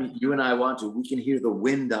anytime you and I want to, we can hear the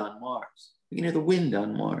wind on Mars. We can hear the wind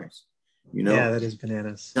on Mars. Yeah, that is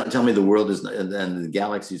bananas. Tell me the world is, and the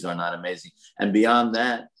galaxies are not amazing. And beyond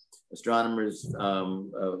that, astronomers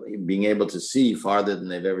being able to see farther than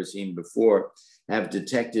they've ever seen before have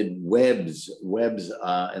detected webs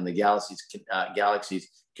in the galaxies,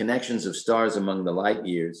 connections of stars among the light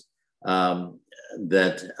years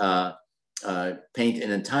that paint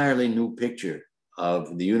an entirely new picture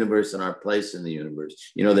of the universe and our place in the universe.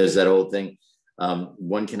 There's that old thing.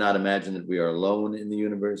 One cannot imagine that we are alone in the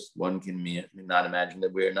universe. One can not imagine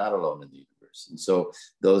that we are not alone in the universe. And so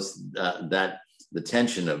the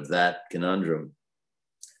tension of that conundrum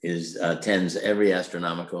tends every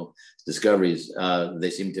astronomical discoveries. They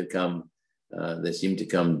seem to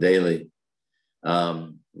come daily.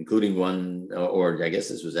 including one, or I guess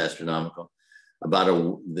this was astronomical, about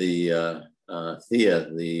Theia,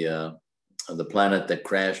 the planet that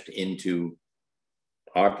crashed into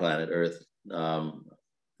our planet Earth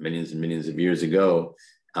millions and millions of years ago.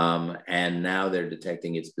 And now they're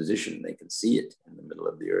detecting its position. They can see it in the middle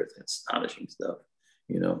of the Earth. Astonishing stuff,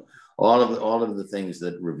 all of the things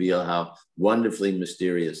that reveal how wonderfully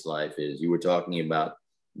mysterious life is. You were talking about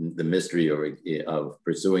the mystery of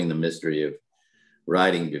pursuing the mystery of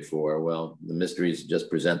writing before. Well, the mysteries just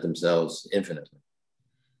present themselves infinitely.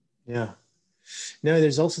 Yeah. No,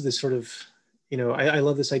 there's also this sort of, I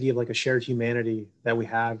love this idea of like a shared humanity that we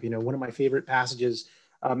have. One of my favorite passages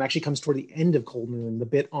actually comes toward the end of Cold Moon, the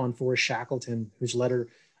bit on Forrest Shackleton, whose letter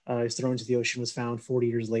is thrown into the ocean, was found 40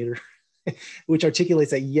 years later, which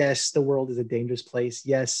articulates that, yes, the world is a dangerous place.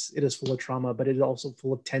 Yes, it is full of trauma, but it is also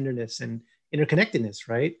full of tenderness and interconnectedness,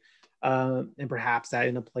 right? And perhaps that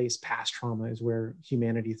in a place past trauma is where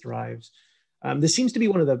humanity thrives. This seems to be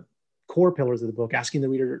one of the core pillars of the book, asking the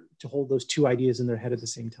reader to hold those two ideas in their head at the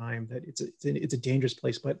same time, that it's a dangerous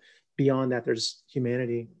place, but beyond that, there's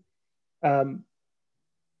humanity.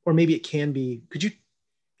 Or maybe it can be, could you,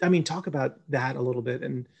 talk about that a little bit,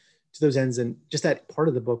 and to those ends, and just that part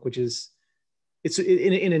of the book, which is, it's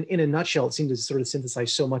in a nutshell, it seems to sort of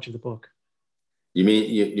synthesize so much of the book. You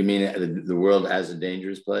mean the world as a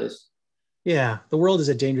dangerous place? Yeah, the world is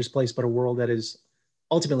a dangerous place, but a world that is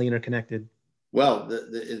ultimately interconnected. Well,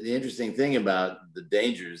 the interesting thing about the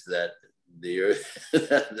dangers that the Earth,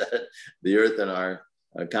 that the Earth and our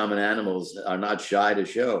common animals are not shy to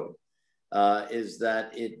show, is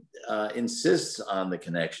that it insists on the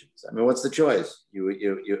connections. I mean, what's the choice? You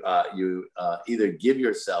either give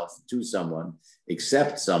yourself to someone,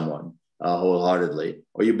 accept someone wholeheartedly,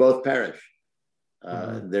 or you both perish.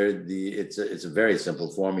 It's a very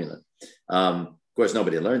simple formula. Of course,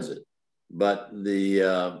 nobody learns it, but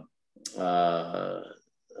the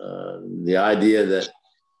idea that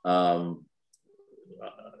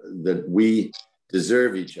that we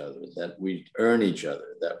deserve each other, that we earn each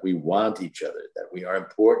other, that we want each other, that we are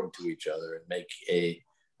important to each other, and make a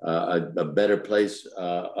better place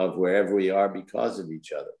of wherever we are because of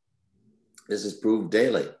each other. This is proved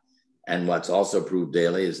daily. And what's also proved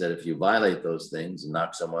daily is that if you violate those things and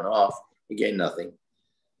knock someone off, you gain nothing.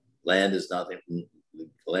 Land is nothing.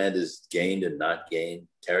 Land is gained and not gained.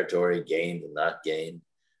 Territory gained and not gained.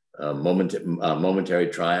 Momentary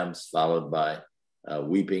triumphs followed by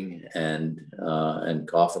weeping and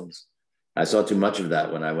coffins. I saw too much of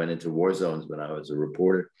that when I went into war zones when I was a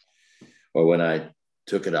reporter, or when I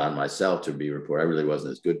took it on myself to be a reporter. I really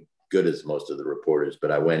wasn't as good as most of the reporters,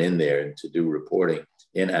 but I went in there to do reporting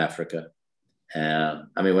in Africa. And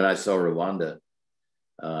when I saw Rwanda,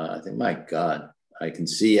 I think, my God, I can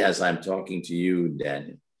see, as I'm talking to you,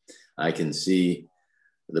 Daniel, I can see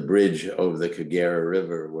the bridge over the Kagera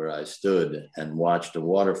River where I stood and watched a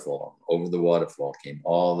waterfall. Over the waterfall came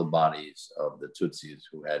all the bodies of the Tutsis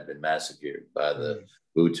who had been massacred by the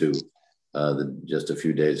Hutu just a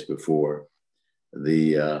few days before.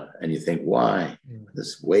 And you think, why?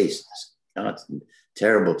 This waste, this constant,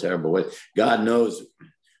 terrible, terrible waste. God knows,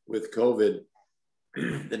 with COVID,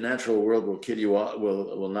 the natural world will kill you off,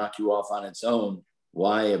 will knock you off on its own.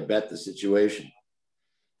 Why abet the situation?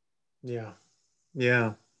 Yeah.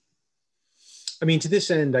 Yeah. To this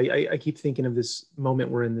end, I keep thinking of this moment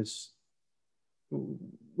we're in, this,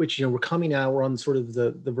 which, we're coming out, we're on sort of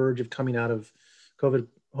the verge of coming out of COVID.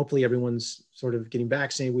 Hopefully everyone's sort of getting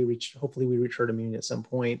vaccinated. Hopefully we reach herd immunity at some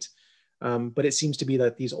point. But it seems to be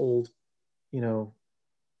that these old,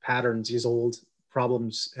 patterns, these old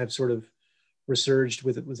problems have sort of resurged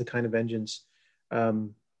with a kind of vengeance.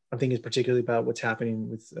 I'm thinking particularly about what's happening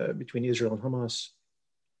with between Israel and Hamas.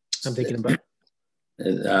 I'm thinking about.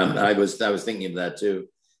 I was thinking of that too.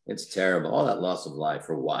 It's terrible. All that loss of life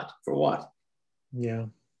for what? For what? Yeah.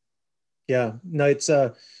 Yeah. No, it's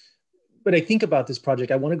but I think about this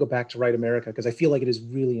project. I want to go back to Right America because I feel like it is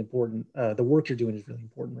really important. The work you're doing is really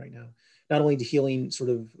important right now. Not only to healing sort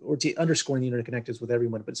of, or to underscoring the interconnectedness with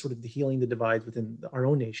everyone, but sort of the healing the divides within our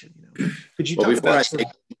own nation. Could you talk about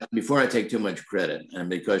before I take too much credit, and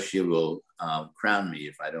because she will crown me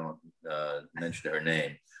if I don't mention her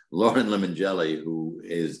name, Lauren Limongelli, who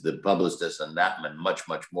is the publicist and that and much,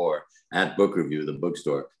 much more at Book Review, the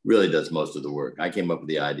bookstore, really does most of the work. I came up with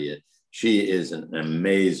the idea. She is an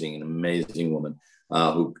amazing woman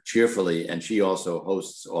who cheerfully, and she also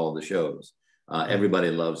hosts all the shows.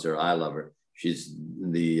 Everybody loves her. I love her. She's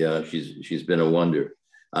been a wonder.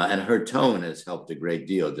 And her tone has helped a great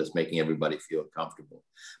deal, just making everybody feel comfortable.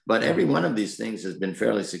 But every one of these things has been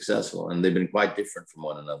fairly successful, and they've been quite different from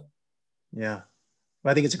one another. Yeah.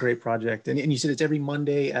 Well, I think it's a great project. And you said it's every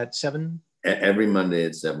Monday at 7? Every Monday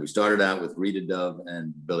at 7. We started out with Rita Dove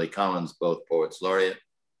and Billy Collins, both poets laureate,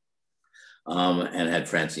 and had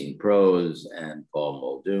Francine Prose and Paul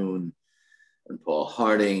Muldoon and Paul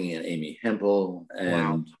Harding and Amy Hempel,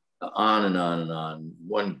 and on and on and on.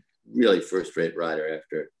 One really first-rate writer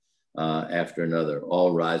after another,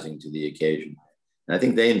 all rising to the occasion. And I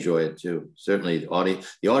think they enjoy it too. Certainly the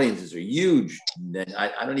audiences are huge.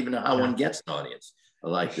 I don't even know how one gets an audience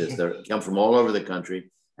like this. They come from all over the country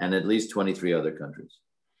and at least 23 other countries.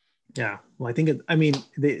 Yeah, well, I think the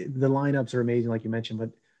lineups are amazing, like you mentioned, but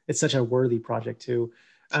it's such a worthy project too.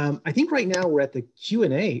 I think right now we're at the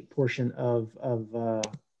Q&A portion of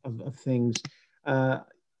things.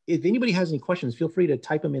 If anybody has any questions, feel free to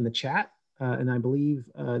type them in the chat, and I believe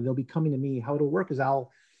they'll be coming to me. How it'll work is I'll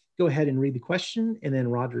go ahead and read the question, and then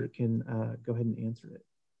Roger can go ahead and answer it.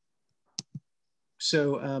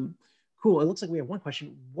 So cool. It looks like we have one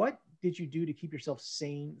question. What did you do to keep yourself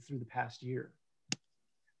sane through the past year?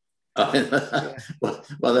 Well,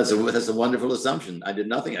 that's a wonderful assumption. I did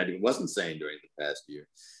nothing. I wasn't sane during the past year.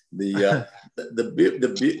 The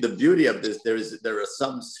beauty of this, there are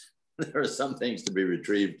some things to be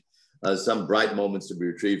retrieved, some bright moments to be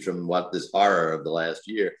retrieved from this horror of the last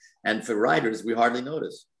year. And for writers, we hardly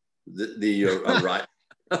notice we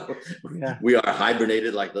are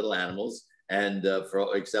hibernated like little animals, and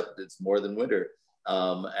except it's more than winter.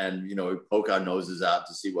 And we poke our noses out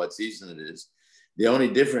to see what season it is. The only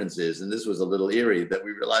difference is, and this was a little eerie, that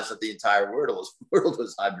we realized that the entire world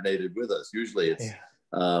was hibernated with us. Usually it's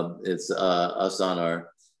us on our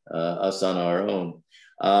own.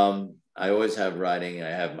 I always have writing. I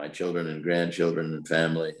have my children and grandchildren and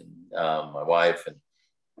family and my wife, and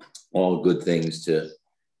all good things to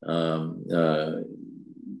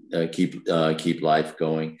keep life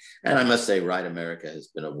going. And I must say, Write America has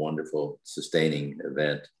been a wonderful, sustaining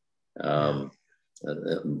event.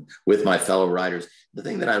 With my fellow writers. The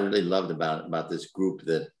thing that I really loved about this group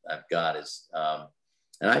that I've got is,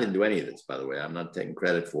 and I didn't do any of this, by the way, I'm not taking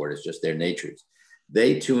credit for it, it's just their natures.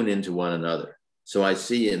 They tune into one another. So I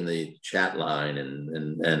see in the chat line and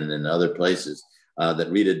in other places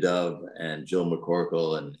that Rita Dove and Jill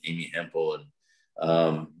McCorkle and Amy Hempel and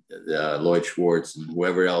Lloyd Schwartz and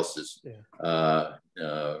whoever else is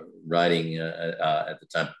writing at the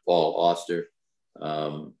time, Paul Auster,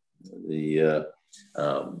 all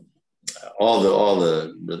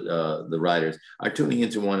the writers are tuning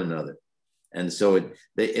into one another, and so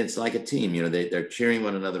it's like a team. They're cheering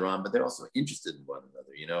one another on, but they're also interested in one another.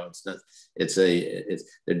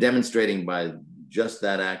 They're demonstrating by just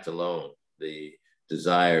that act alone the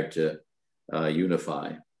desire to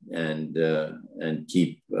unify and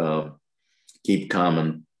keep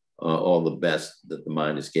common all the best that the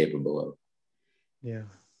mind is capable of. Yeah.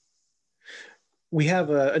 We have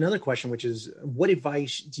another question, which is, what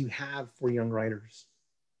advice do you have for young writers?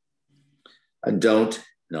 I don't.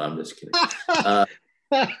 No, I'm just kidding. I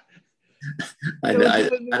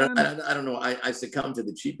don't know. I succumb to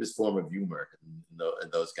the cheapest form of humor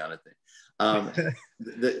and those kind of things.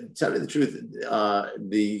 Tell you the truth,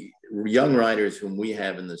 the young writers whom we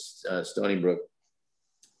have in the Stony Brook,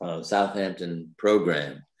 Southampton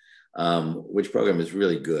program, which program is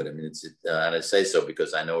really good. I mean, and I say so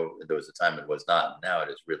because I know there was a time it was not. Now it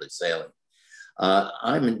is really sailing.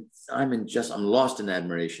 I'm lost in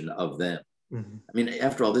admiration of them. Mm-hmm. I mean,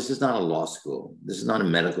 after all, this is not a law school. This is not a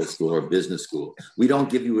medical school or business school. We don't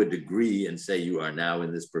give you a degree and say you are now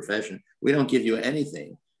in this profession. We don't give you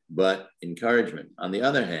anything but encouragement. On the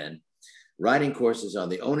other hand, writing courses are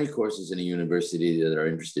the only courses in a university that are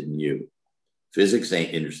interested in you. Physics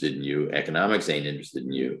ain't interested in you. Economics ain't interested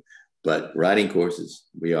in you. But writing courses,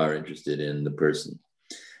 we are interested in the person.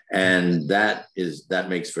 And that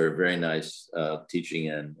makes for a very nice teaching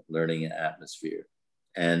and learning atmosphere.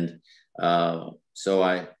 And so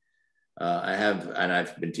I've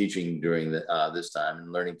been teaching during this time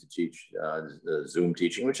and learning to teach Zoom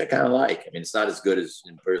teaching, which I kind of like. I mean, it's not as good as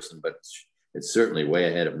in person, but it's certainly way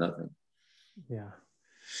ahead of nothing. Yeah.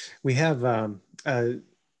 We have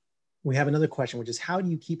another question, which is, how do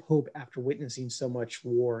you keep hope after witnessing so much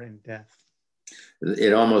war and death?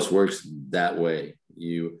 It almost works that way.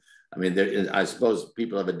 I suppose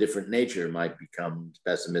people of a different nature might become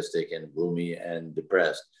pessimistic and gloomy and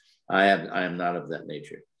depressed. I am not of that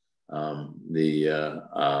nature. I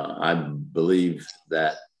believe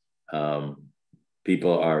that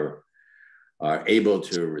people are able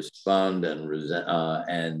to respond and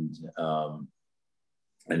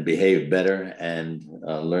behave better and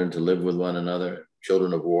learn to live with one another.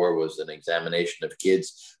 Children of War was an examination of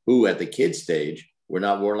kids who, at the kid stage, were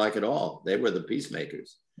not warlike at all. They were the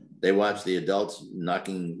peacemakers. They watch the adults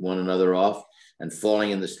knocking one another off and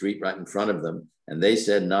falling in the street right in front of them. And they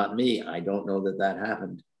said, not me. I don't know that that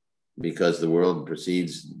happened, because the world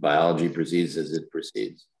proceeds, biology proceeds as it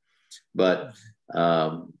proceeds. But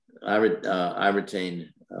I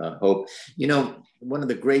retain hope. You know, one of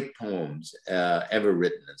the great poems ever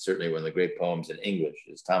written, and certainly one of the great poems in English,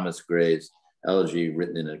 is Thomas Gray's Elegy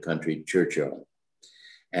Written in a Country Churchyard.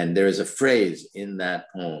 And there is a phrase in that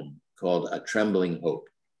poem called a trembling hope,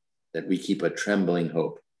 that we keep a trembling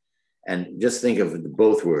hope. And just think of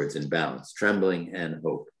both words in balance, trembling and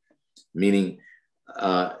hope, meaning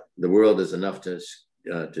the world is enough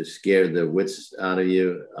to scare the wits out of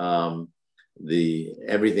you.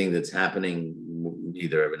 Everything that's happening,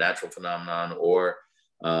 either a natural phenomenon or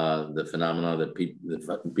the phenomena that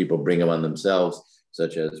people bring upon themselves,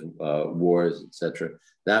 such as wars, etc.,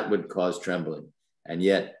 that would cause trembling. And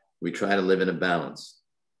yet we try to live in a balance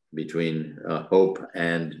between hope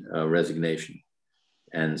and resignation.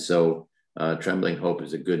 And so trembling hope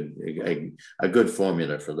is a good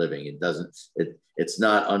formula for living. It's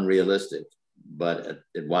not unrealistic, but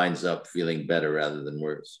it winds up feeling better rather than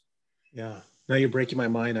worse. Yeah. Now you're breaking my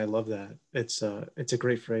mind. I love that. It's a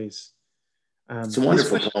great phrase. It's a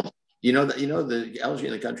wonderful poem. You know, the Elegy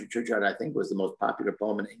in the Country Churchyard, I think, was the most popular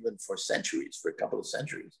poem in England for centuries, for a couple of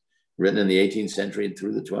centuries, written in the 18th century and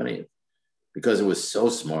through the 20th, because it was so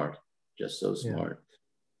smart, just so smart.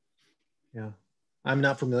 Yeah. I'm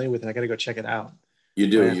not familiar with it. I got to go check it out. You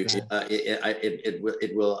do.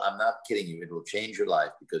 It will. I'm not kidding you. It will change your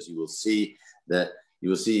life, because you will see that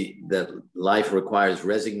life requires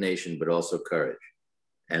resignation, but also courage.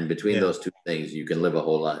 And between those two things, you can live a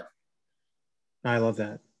whole life. I love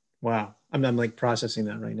that. Wow. I'm like processing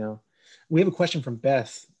that right now. We have a question from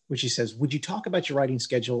Beth, which she says, would you talk about your writing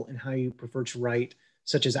schedule and how you prefer to write,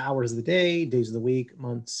 such as hours of the day, days of the week,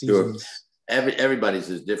 months, seasons? Sure. Everybody's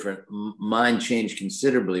is different. Mine changed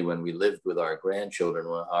considerably when we lived with our grandchildren.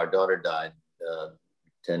 When our daughter died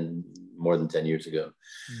more than 10 years ago.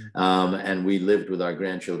 And we lived with our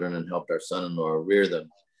grandchildren and helped our son-in-law rear them.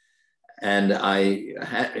 And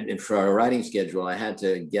for our writing schedule, I had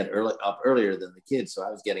to get up earlier than the kids. So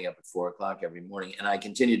I was getting up at 4 o'clock every morning, and I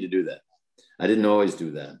continued to do that. I didn't always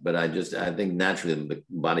do that, but I think naturally the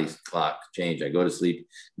body's clock changed. I go to sleep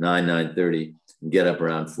 9:30, and get up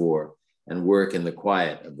around 4 and work in the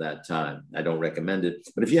quiet of that time. I don't recommend it,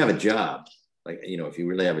 but if you have a job, like, if you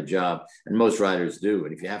really have a job, and most writers do,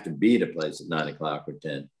 and if you have to be at a place at 9 o'clock or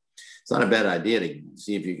 10, it's not a bad idea to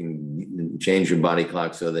see if you can change your body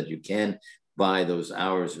clock so that you can buy those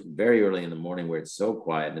hours very early in the morning where it's so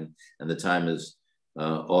quiet and the time is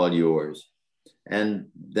all yours.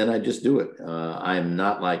 And then I just do it. I'm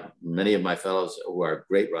not like many of my fellows who are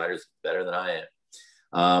great writers, better than I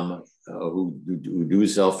am, who do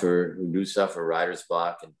suffer writer's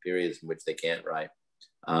block and periods in which they can't write.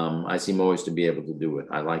 I seem always to be able to do it.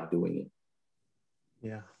 I like doing it.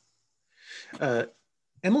 Yeah.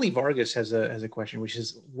 Emily Vargas has a question, which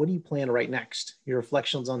is, what do you plan to write next? Your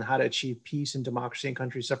reflections on how to achieve peace and democracy in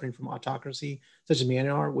countries suffering from autocracy, such as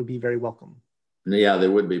Myanmar, would be very welcome. Yeah,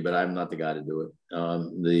 there would be, but I'm not the guy to do it.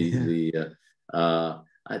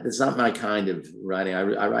 It's not my kind of writing.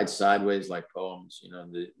 I write sideways, like poems.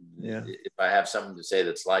 If I have something to say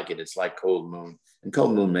that's like it, it's like Cold Moon, and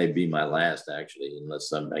Cold Moon may be my last, actually,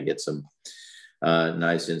 unless I get some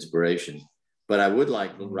nice inspiration. But I would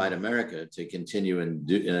like Write America to continue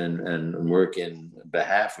and work in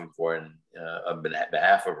behalf of writing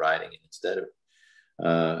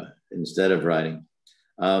instead of writing.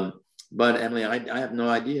 But Emily, I have no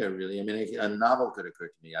idea really. I mean, a novel could occur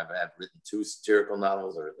to me. I've written 2 satirical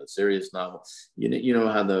novels or a serious novel. You know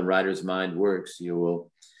how the writer's mind works.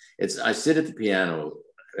 I sit at the piano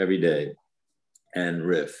every day and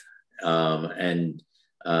riff.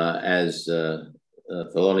 As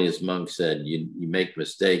Thelonious Monk said, you make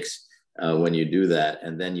mistakes when you do that,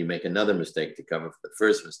 and then you make another mistake to cover for the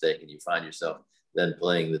first mistake, and you find yourself then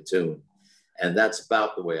playing the tune. And that's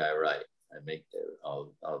about the way I write.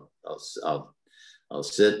 I'll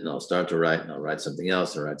sit and I'll start to write, and I'll write something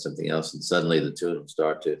else, and suddenly the tune will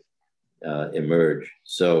start to emerge.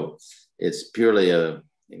 So it's purely a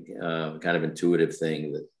kind of intuitive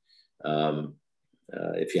thing that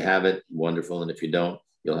if you have it, wonderful, and if you don't,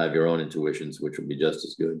 you'll have your own intuitions, which will be just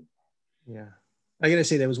as good. Yeah. I got to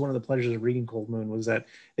say, that was one of the pleasures of reading Cold Moon, was that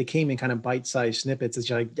they came in kind of bite-sized snippets.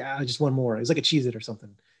 It's like, just one more. It's like a Cheez-It or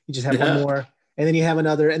something. You just have one more, and then you have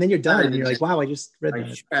another, and then you're done. And you're like, wow, I just read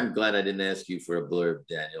that. I'm glad I didn't ask you for a blurb,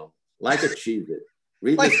 Daniel. Like a Cheez-It.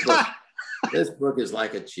 Read this book. This book is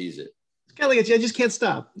like a Cheez-It. It's kind of like I just can't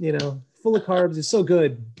stop, full of carbs. It's so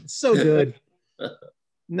good. It's so good.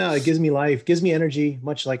 No, it gives me life, gives me energy,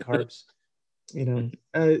 much like carbs. You know,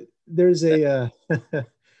 there's a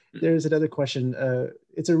there's another question.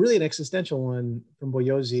 It's a really an existential one from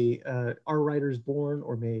Boyosi. Are writers born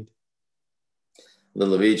or made?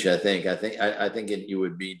 Little of each, I think. I think you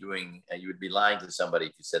would be lying to somebody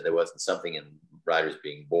if you said there wasn't something in writers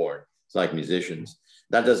being born. It's like musicians.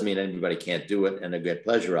 That doesn't mean anybody can't do it and they get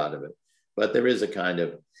pleasure out of it. But there is a kind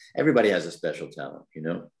of, everybody has a special talent, you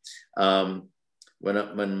know.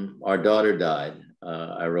 When our daughter died,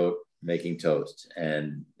 I wrote Making Toast,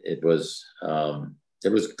 and it was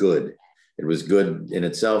good. It was good in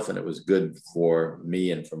itself, and it was good for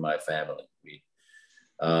me and for my family.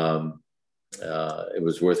 It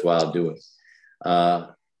was worthwhile doing.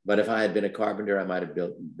 But if I had been a carpenter, I might have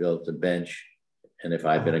built a bench. And if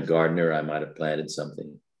I had been a gardener, I might have planted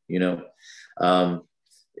something, you know.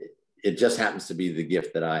 It just happens to be the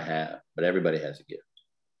gift that I have, but everybody has a gift.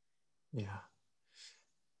 Yeah.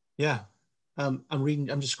 Yeah. I'm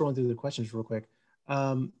just scrolling through the questions real quick.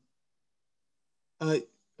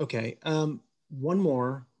 Okay. One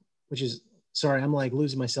more, which is, sorry, I'm like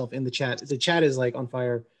losing myself in the chat. The chat is like on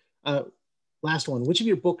fire. Last one, which of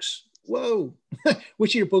your books,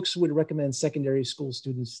 which of your books would recommend secondary school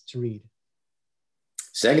students to read?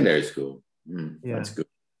 Secondary school, Yeah. That's good.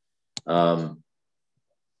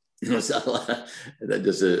 That's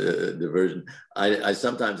just a diversion. I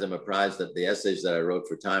sometimes am surprised that the essays that I wrote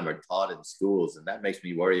for Time are taught in schools, and that makes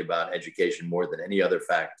me worry about education more than any other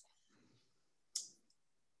fact.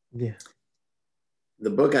 Yeah. The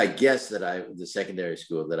book, I guess, the secondary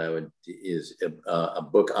school that I would is a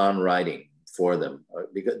book on writing for them,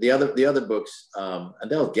 because the other books,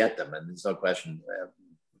 and they'll get them, and there's no question.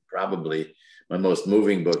 Probably my most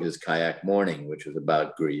moving book is Kayak Morning, which was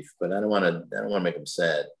about grief, but I don't want to make them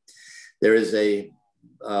sad. There is a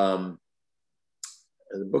book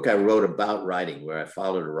I wrote about writing, where I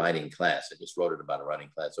followed a writing class. I just wrote it about a writing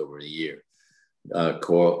class over a year,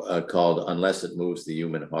 called Unless It Moves the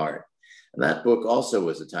Human Heart. And that book also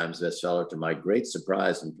was a Times bestseller, to my great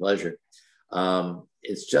surprise and pleasure.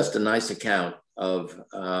 It's just a nice account of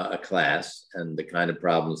a class and the kind of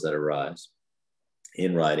problems that arise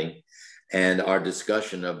in writing, and our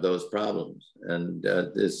discussion of those problems. And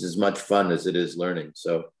this is as much fun as it is learning.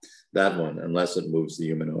 So that one, Unless It Moves the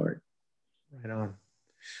Human Heart. Right on.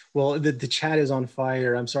 Well, the chat is on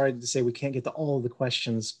fire. I'm sorry to say we can't get to all of the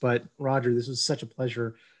questions, but Roger, this was such a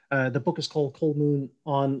pleasure. The book is called Cold Moon: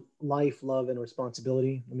 On Life, Love, and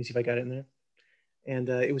Responsibility. Let me see if I got it in there. And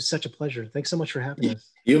it was such a pleasure. Thanks so much for having us.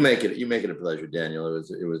 You make it a pleasure, Daniel.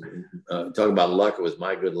 It was talking about luck. It was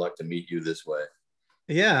my good luck to meet you this way.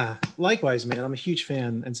 Yeah, likewise, man. I'm a huge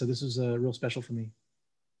fan, and so this was real special for me.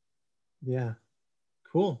 Yeah,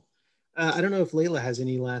 cool. I don't know if Layla has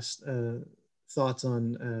any last thoughts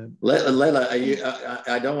on. Layla,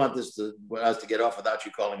 I don't want us to get off without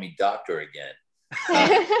you calling me doctor again.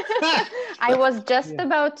 I was just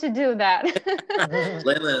about to do that.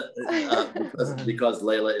 Layla, because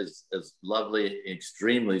Layla is lovely,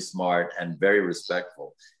 extremely smart, and very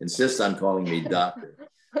respectful, insists on calling me doctor.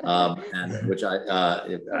 And which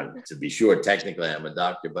to be sure, technically I'm a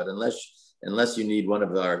doctor, but unless you need one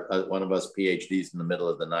of us PhDs in the middle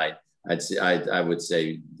of the night, I would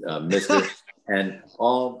say Mr. And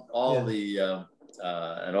all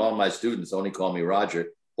my students only call me Roger,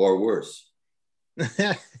 or worse.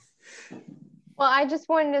 Well, I just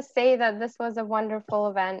wanted to say that this was a wonderful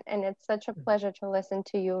event, and it's such a pleasure to listen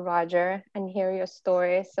to you, Roger, and hear your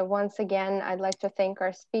story. So once again, I'd like to thank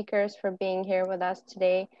our speakers for being here with us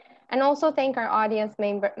today, and also thank our audience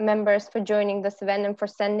members for joining this event and for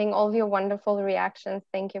sending all of your wonderful reactions.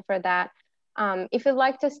 Thank you for that. If you'd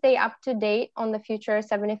like to stay up to date on the future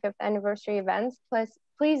 75th anniversary events,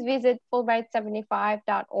 please visit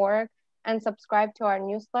Fulbright75.org and subscribe to our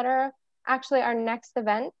newsletter. Actually, our next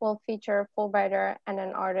event will feature a Fulbrighter and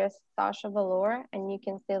an artist, Sasha Velour, and you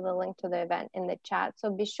can see the link to the event in the chat.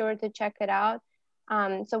 So be sure to check it out.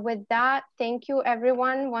 So with that, thank you,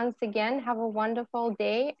 everyone. Once again, have a wonderful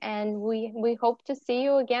day, and we hope to see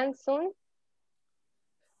you again soon.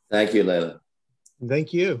 Thank you, Layla.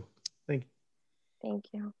 Thank you.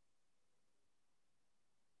 Thank you.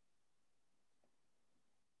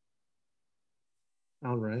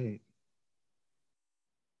 All right.